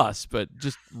a plus, but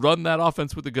just run that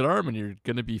offense with a good arm and you're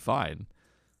gonna be fine.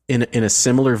 In a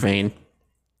similar vein,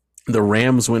 the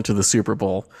Rams went to the Super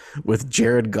Bowl with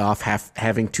Jared Goff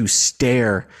having to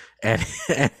stare at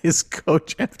his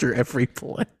coach after every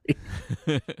play.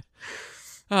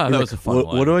 That was a fun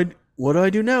one. What do I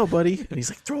do now, buddy? And he's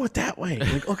like, throw it that way.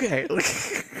 I'm like, okay.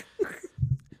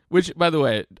 Which, by the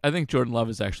way, I think Jordan Love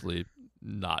is actually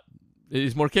not.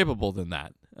 He's more capable than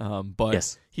that. But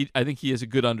yes. I think he has a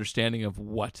good understanding of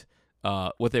what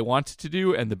they want to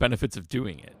do and the benefits of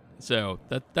doing it. So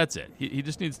that's it. He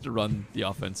just needs to run the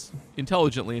offense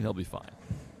intelligently, and he'll be fine.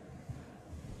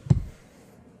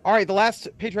 All right, the last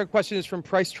Patreon question is from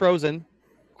Price Trozen.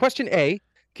 Question A: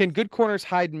 can good corners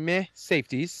hide meh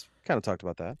safeties? Kind of talked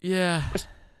about that. Yeah.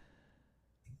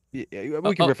 We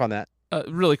can riff on that.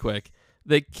 Really quick.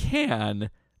 They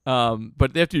can,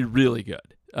 but they have to be really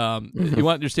good. You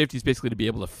want your safeties basically to be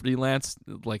able to freelance.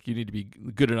 Like you need to be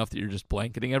good enough that you're just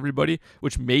blanketing everybody,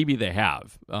 which maybe they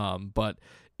have. But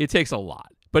it takes a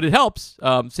lot. But it helps.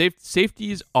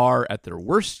 Safeties are at their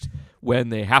worst when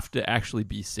they have to actually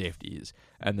be safeties.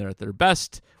 And they're at their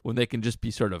best when they can just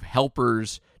be sort of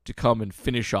helpers to come and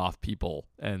finish off people.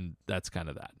 And that's kind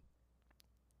of that.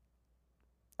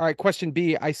 All right, question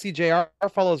B. I see JR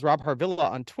follows Rob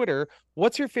Harvilla on Twitter.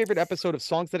 What's your favorite episode of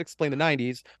Songs That Explain the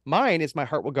 90s? Mine is My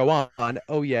Heart Will Go On.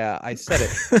 Oh, yeah, I said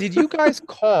it. Did you guys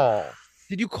call?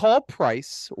 Did you call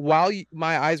Price while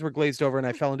my eyes were glazed over and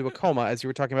I fell into a coma as you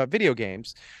were talking about video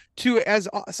games as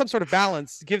some sort of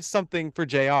balance, give something for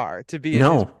JR to be?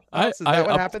 No. Is that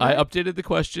what happened? I updated the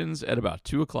questions at about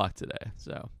 2:00 today.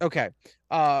 So okay.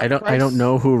 I don't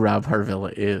know who Rob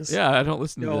Harvilla is. Yeah, I don't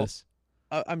listen to this.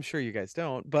 I'm sure you guys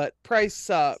don't, but Price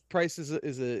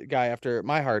is a guy after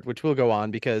my heart, which will go on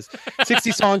because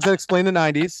 60 songs that explain the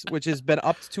 90s, which has been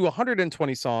up to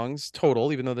 120 songs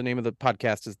total, even though the name of the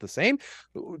podcast is the same.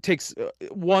 Takes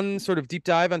one sort of deep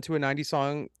dive onto a 90s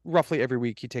song roughly every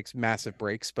week. He takes massive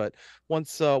breaks, but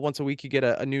once a week you get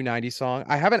a new 90s song.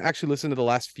 I haven't actually listened to the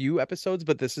last few episodes,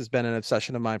 but this has been an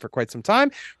obsession of mine for quite some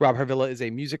time. Rob Harvilla is a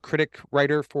music critic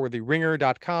writer for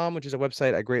theringer.com, which is a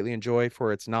website I greatly enjoy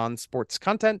for its non-sports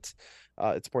content.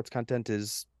 Its sports content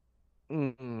is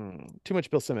too much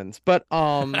Bill Simmons, but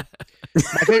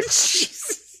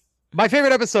my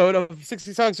favorite episode of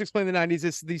 60 Songs to Explain the 90s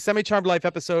is the Semi-Charmed Life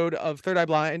episode of Third Eye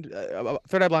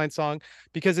Blind song,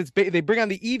 because they bring on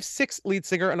the Eve 6 lead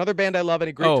singer, another band I love, and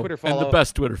a great Twitter follow. And the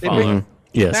best Twitter follow.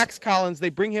 Yes. Max Collins. They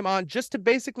bring him on just to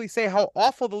basically say how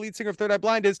awful the lead singer of Third Eye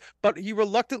Blind is, but he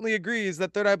reluctantly agrees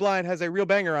that Third Eye Blind has a real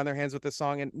banger on their hands with this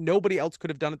song, and nobody else could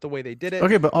have done it the way they did it.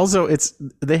 Okay, but also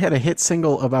they had a hit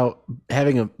single about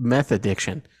having a meth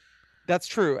addiction. That's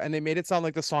true, and they made it sound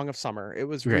like the song of summer. It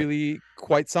was Right. really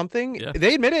quite something. Yeah.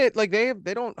 They admit it, like they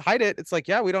don't hide it. It's like,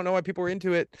 yeah, we don't know why people were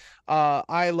into it.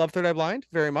 I love Third Eye Blind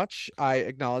very much. I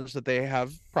acknowledge that they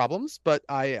have problems, but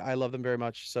I love them very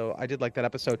much. So I did like that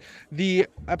episode. The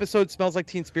episode Smells Like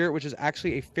Teen Spirit, which is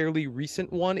actually a fairly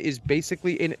recent one, is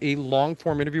basically in a long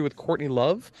form interview with Courtney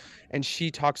Love, and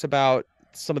she talks about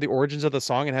some of the origins of the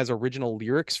song and has original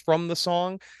lyrics from the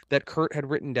song that Kurt had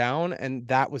written down, and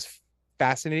that was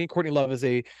fascinating. Courtney Love is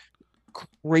a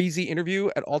crazy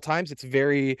interview at all times. It's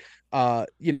very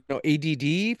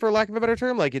ADD, for lack of a better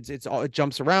term. Like it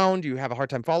jumps around. You have a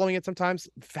hard time following it sometimes.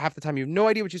 Half the time you have no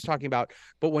idea what she's talking about.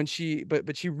 But when she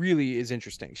really is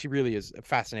interesting. She really is a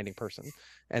fascinating person.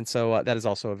 And so that is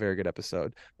also a very good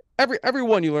episode. Every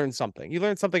one you learn something. You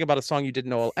learn something about a song you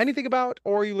didn't know anything about,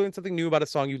 or you learn something new about a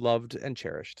song you loved and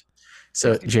cherished.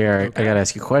 So, JR, I got to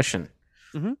ask you a question.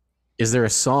 Mm-hmm. Is there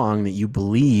a song that you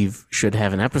believe should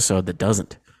have an episode that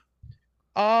doesn't?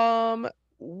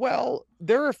 Well,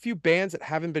 there are a few bands that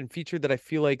haven't been featured that I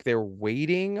feel like they're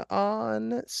waiting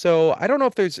on. So I don't know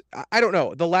if I don't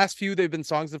know. The last few they've been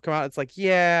songs that have come out. It's like,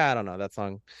 yeah, I don't know. That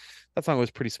song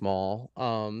was pretty small.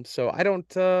 So I don't,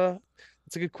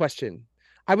 it's a good question.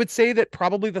 I would say that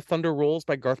probably The Thunder Rolls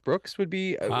by Garth Brooks would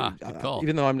be, good call.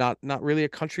 even though I'm not really a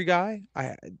country guy.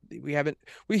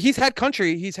 He's had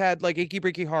country. He's had like Achy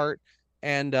Breaky Heart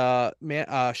and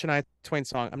Shania Twain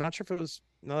song. I'm not sure if it was,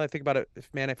 now that I think about it, if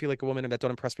Man I Feel Like a Woman and That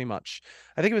Don't Impress Me Much.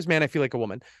 I think it was Man I Feel Like a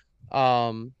Woman.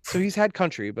 So he's had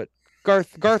country, but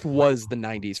Garth was the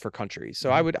 90s for country.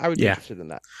 So I would be interested in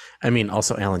that. I mean,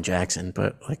 also Alan Jackson,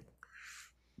 but like,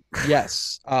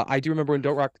 yes, I do remember when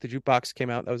Don't Rock the Jukebox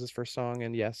came out. That was his first song,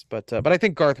 and yes, but I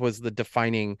think Garth was the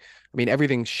defining. I mean,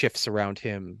 everything shifts around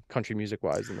him, country music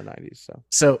wise, in the 90s.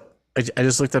 So I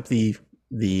just looked up the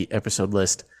episode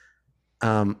list.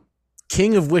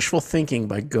 King of Wishful Thinking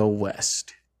by Go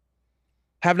West.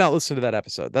 Have not listened to that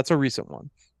episode. That's a recent one.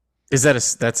 Is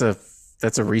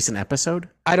that's a recent episode?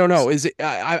 I don't know. Is it?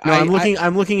 I'm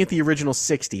looking at the original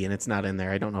 60, and it's not in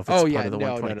there. I don't know if it's part of the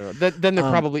 120. No. Then there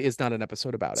probably is not an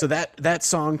episode about it. So that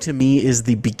song to me is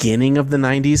the beginning of the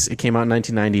 90s. It came out in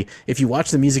 1990. If you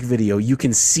watch the music video, you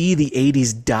can see the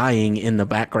 80s dying in the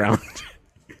background.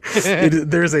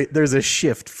 There's a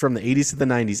shift from the 80s to the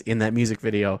 90s in that music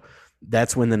video.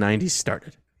 That's when the 90s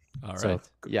started. All right. So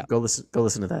go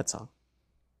listen to that song.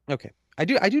 Okay. I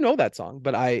do know that song,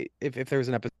 but if there's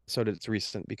an episode, it's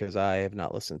recent because I have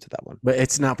not listened to that one. But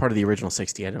it's not part of the original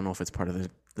 60. I don't know if it's part of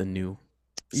the new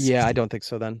 60. Yeah, I don't think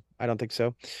so then. I don't think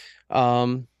so.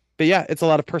 But yeah, it's a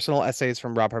lot of personal essays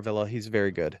from Rob Harvilla. He's very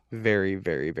good. Very,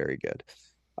 very, very good.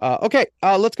 Okay,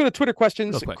 let's go to Twitter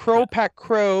questions. Crow Pack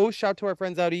Crow, shout to our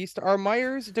friends out east. Are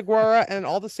Myers, DeGuara, and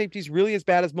all the safeties really as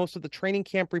bad as most of the training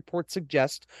camp reports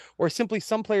suggest, or simply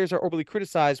some players are overly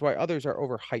criticized while others are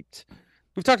overhyped?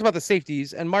 We've talked about the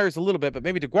safeties and Myers a little bit, but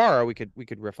maybe DeGuara we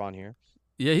could riff on here.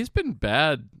 Yeah, he's been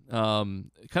bad,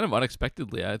 kind of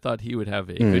unexpectedly. I thought he would have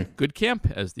a good camp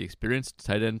as the experienced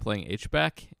tight end playing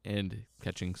H-back and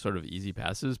catching sort of easy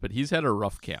passes, but he's had a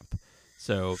rough camp.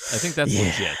 So I think that's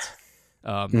legit.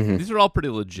 These are all pretty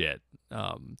legit.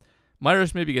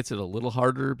 Myers maybe gets it a little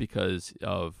harder because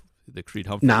of the Creed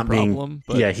Humphrey problem.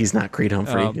 But, he's not Creed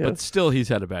Humphrey. But still, he's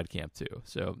had a bad camp too.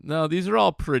 So, no, these are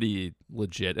all pretty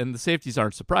legit. And the safeties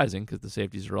aren't surprising because the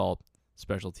safeties are all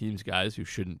special teams guys who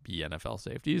shouldn't be NFL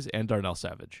safeties, and Darnell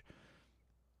Savage.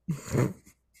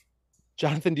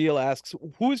 Jonathan Deal asks,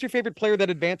 who is your favorite player that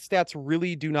advanced stats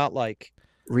really do not like?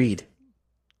 Reed.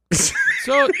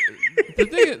 So the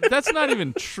thing that's not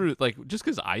even true. Like just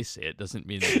because I say it doesn't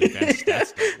mean that advanced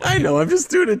stats. I know. I'm just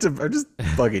doing it I'm just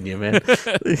bugging you, man.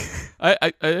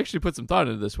 I actually put some thought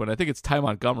into this one. I think it's Ty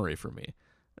Montgomery for me,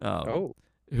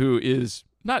 who is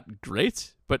not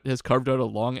great, but has carved out a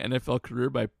long NFL career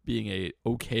by being a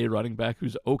okay running back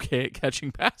who's okay at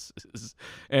catching passes,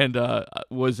 and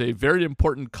was a very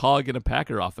important cog in a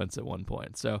Packer offense at one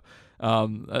point. So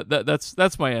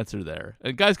that's my answer there.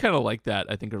 And guys kind of like that,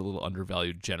 I think, are a little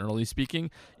undervalued, generally speaking.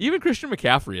 Even Christian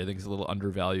McCaffrey, I think, is a little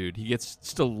undervalued. He gets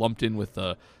still lumped in with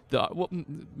well,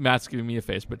 Matt's giving me a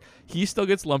face, but he still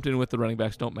gets lumped in with the running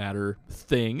backs don't matter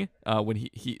thing when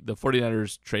the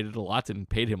 49ers traded a lot and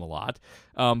paid him a lot.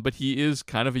 But he is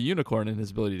kind of a unicorn in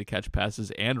his ability to catch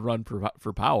passes and run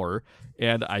for power.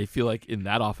 And I feel like in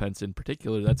that offense in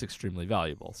particular, that's extremely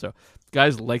valuable. So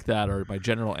guys like that are my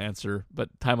general answer, but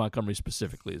Ty Montgomery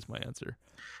specifically is my answer.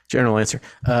 General answer.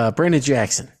 Brandon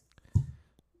Jackson.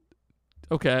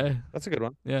 Okay. That's a good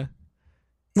one. Yeah.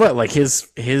 What, like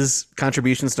his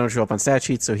contributions don't show up on stat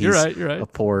sheets, so he's you're right. a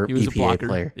poor EPA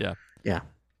player. Yeah.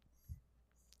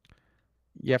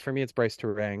 Yeah, for me it's Bryce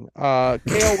Turang.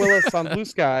 K.O. Willis on Blue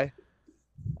Sky.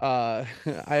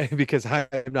 Because I'm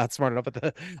not smart enough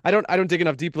at I don't dig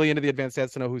enough deeply into the advanced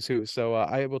stats to know who's who. So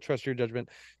I will trust your judgment.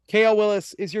 K.O.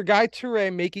 Willis, is your guy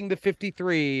Toure making the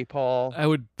 53, Paul? I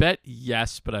would bet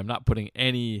yes, but I'm not putting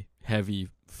any heavy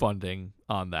funding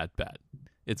on that bet.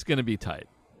 It's going to be tight.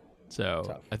 So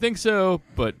tough. I think so,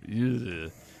 but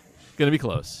going to be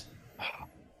close.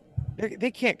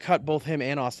 They can't cut both him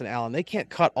and Austin Allen. They can't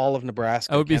cut all of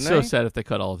Nebraska. I would be so sad if they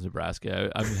cut all of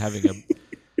Nebraska. I'm having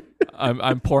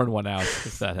I'm pouring one out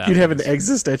if that happens. You'd have an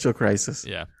existential crisis.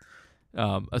 Yeah.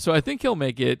 So I think he'll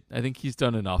make it. I think he's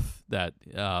done enough that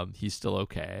he's still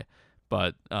okay.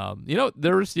 But,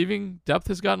 their receiving depth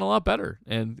has gotten a lot better,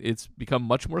 and it's become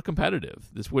much more competitive.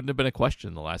 This wouldn't have been a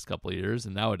question the last couple of years,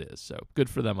 and now it is. So good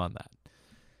for them on that.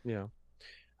 Yeah. All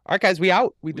right, guys, we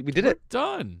out. We did it.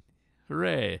 Done.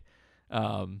 Hooray.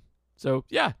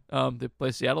 They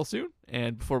play Seattle soon.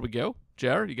 And before we go,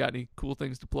 Jared, you got any cool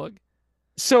things to plug?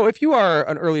 So if you are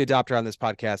an early adopter on this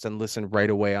podcast and listen right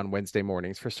away on Wednesday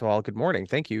mornings, first of all, good morning.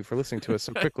 Thank you for listening to us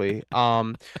so quickly.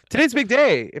 Today's a big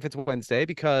day if it's Wednesday,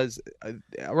 because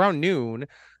around noon,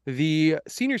 the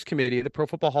Seniors Committee, the Pro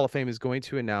Football Hall of Fame, is going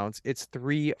to announce its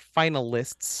 3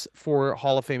 finalists for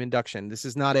Hall of Fame induction. This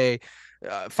is not a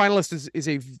finalist is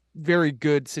a very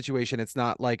good situation. It's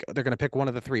not like they're going to pick one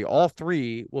of the 3. All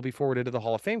 3 will be forwarded to the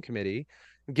Hall of Fame committee.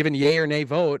 Given yay or nay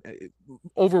vote,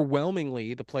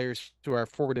 overwhelmingly the players who are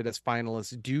forwarded as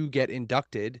finalists do get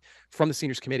inducted from the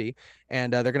Seniors Committee,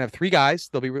 and they're gonna have 3 guys.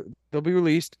 They'll be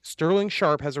released. Sterling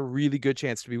Sharp has a really good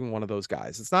chance to be one of those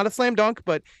guys. It's not a slam dunk,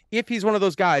 but if he's one of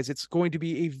those guys, it's going to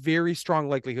be a very strong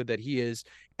likelihood that he is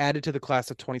added to the class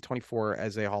of 2024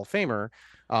 as a Hall of Famer,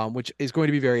 which is going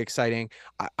to be very exciting.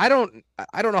 I don't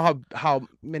know how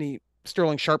many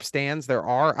Sterling Sharp stands there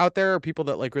are out there, people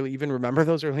that like really even remember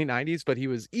those early 90s, but he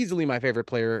was easily my favorite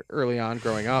player early on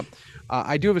growing up.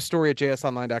 I do have a story at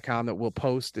jsonline.com that we'll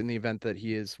post in the event that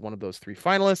he is one of those 3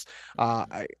 finalists.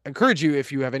 I encourage you,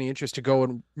 if you have any interest, to go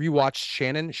and rewatch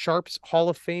Shannon Sharp's Hall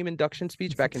of Fame induction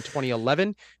speech back in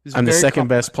 2011. I'm the second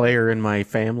best player in my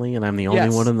family, and I'm the only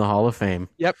one in the Hall of Fame.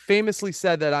 Yep, famously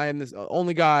said that I am the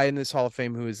only guy in this Hall of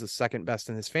Fame who is the second best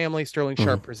in his family. Sterling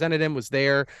Sharp presented him, was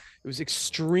there. It was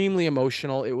extremely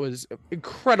emotional. It was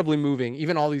incredibly moving,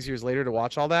 even all these years later, to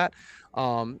watch all that.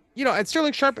 And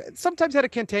Sterling Sharp sometimes had a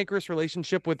cantankerous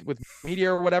relationship with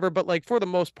media or whatever, but like for the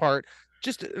most part,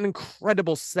 just an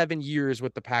incredible 7 years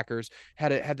with the Packers.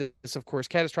 Had this, of course,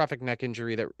 catastrophic neck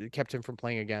injury that kept him from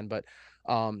playing again. But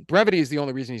brevity is the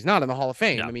only reason he's not in the Hall of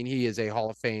Fame. Yeah. I mean, he is a Hall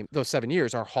of Fame. Those 7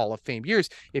 years are Hall of Fame years.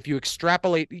 If you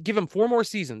extrapolate, give him 4 more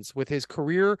seasons with his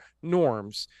career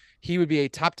norms, he would be a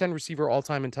top 10 receiver all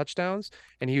time in touchdowns,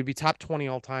 and he would be top 20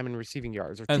 all time in receiving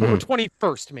yards, or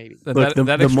 21st maybe.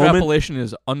 That extrapolation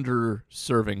is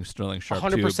underserving Sterling Sharp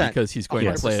 100%, too, because he's going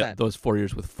 100%. To play those 4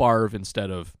 years with Favre instead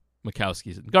of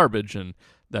Mikowski's and garbage, and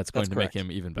that's going to make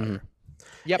him even better.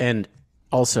 Yep. And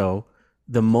also,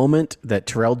 the moment that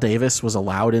Terrell Davis was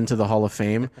allowed into the Hall of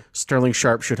Fame, Sterling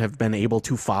Sharp should have been able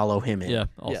to follow him in. Yeah,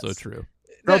 also true.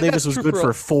 Terrell Davis was good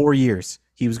for 4 years.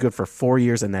 He was good for 4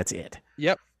 years, and that's it.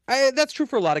 Yep. That's true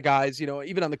for a lot of guys,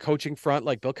 even on the coaching front,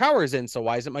 like Bill Cowher's in. So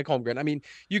why isn't Mike Holmgren? I mean,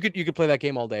 you could play that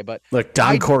game all day, but look,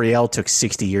 Don Coryell took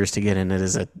 60 years to get in. It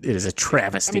is a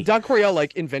travesty. I mean, Don Coryell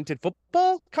invented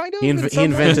football, kind of. He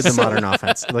invented the modern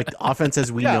offense. Like the offense as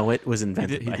we know it was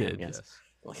invented by him. Yes.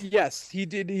 Yes, he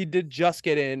did. He did just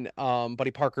get in.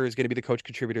 Buddy Parker is going to be the coach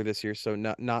contributor this year, so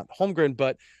not Holmgren,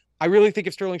 but I really think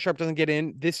if Sterling Sharp doesn't get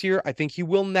in this year, I think he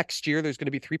will next year. There's going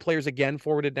to be 3 players again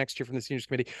forwarded next year from the seniors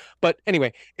committee. But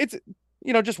anyway, it's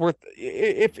just worth,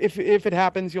 if it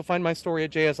happens, you'll find my story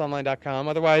at jsonline.com.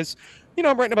 Otherwise,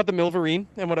 I'm writing about the Milverine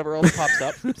and whatever else pops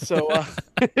up. So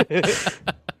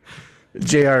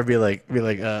JR be like,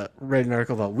 write an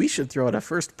article about we should throw out a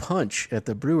first punch at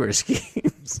the Brewers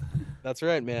games. That's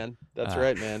right, man. That's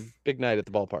right, man. Big night at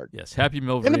the ballpark. Yes, happy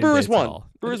Milverine. And the Brewers Day won. to all.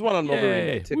 Brewers won on Milverine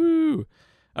Day too. Woo!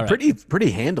 All right.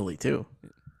 Pretty handily too.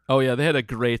 Oh yeah, they had a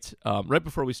great right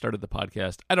before we started the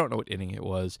podcast. I don't know what inning it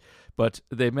was, but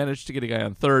they managed to get a guy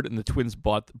on third, and the Twins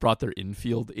brought their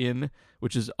infield in,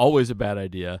 which is always a bad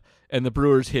idea. And the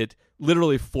Brewers hit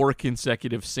literally 4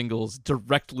 consecutive singles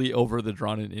directly over the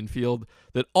drawn-in infield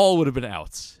that all would have been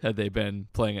outs had they been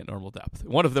playing at normal depth.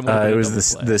 One of them would have been it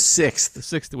was the sixth. The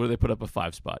sixth where they put up a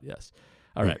 5 spot. Yes.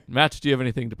 All right, Matt, do you have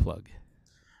anything to plug?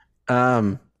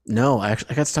 No, I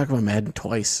got to talk about Madden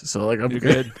twice, so I'm You're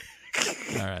good.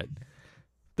 All right.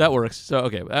 That works. So,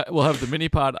 okay, we'll have the mini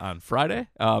pod on Friday.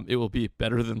 It will be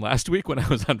better than last week when I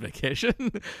was on vacation,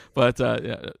 but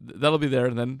that'll be there.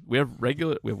 And then we have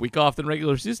week off and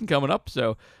regular season coming up.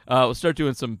 So we'll start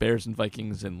doing some Bears and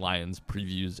Vikings and Lions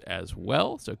previews as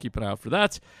well. So keep an eye out for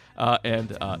that.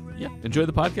 Enjoy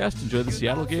the podcast. Enjoy the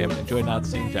Seattle game. Enjoy not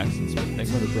seeing Jackson Smith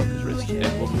Thingman who broke his wrist.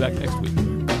 And we'll be back next week.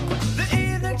 The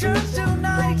evening turns to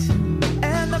night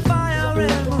and the fire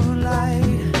and moonlight.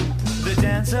 The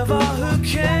dance of all who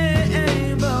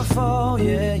came before,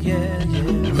 yeah.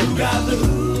 Who got the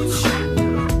hooch?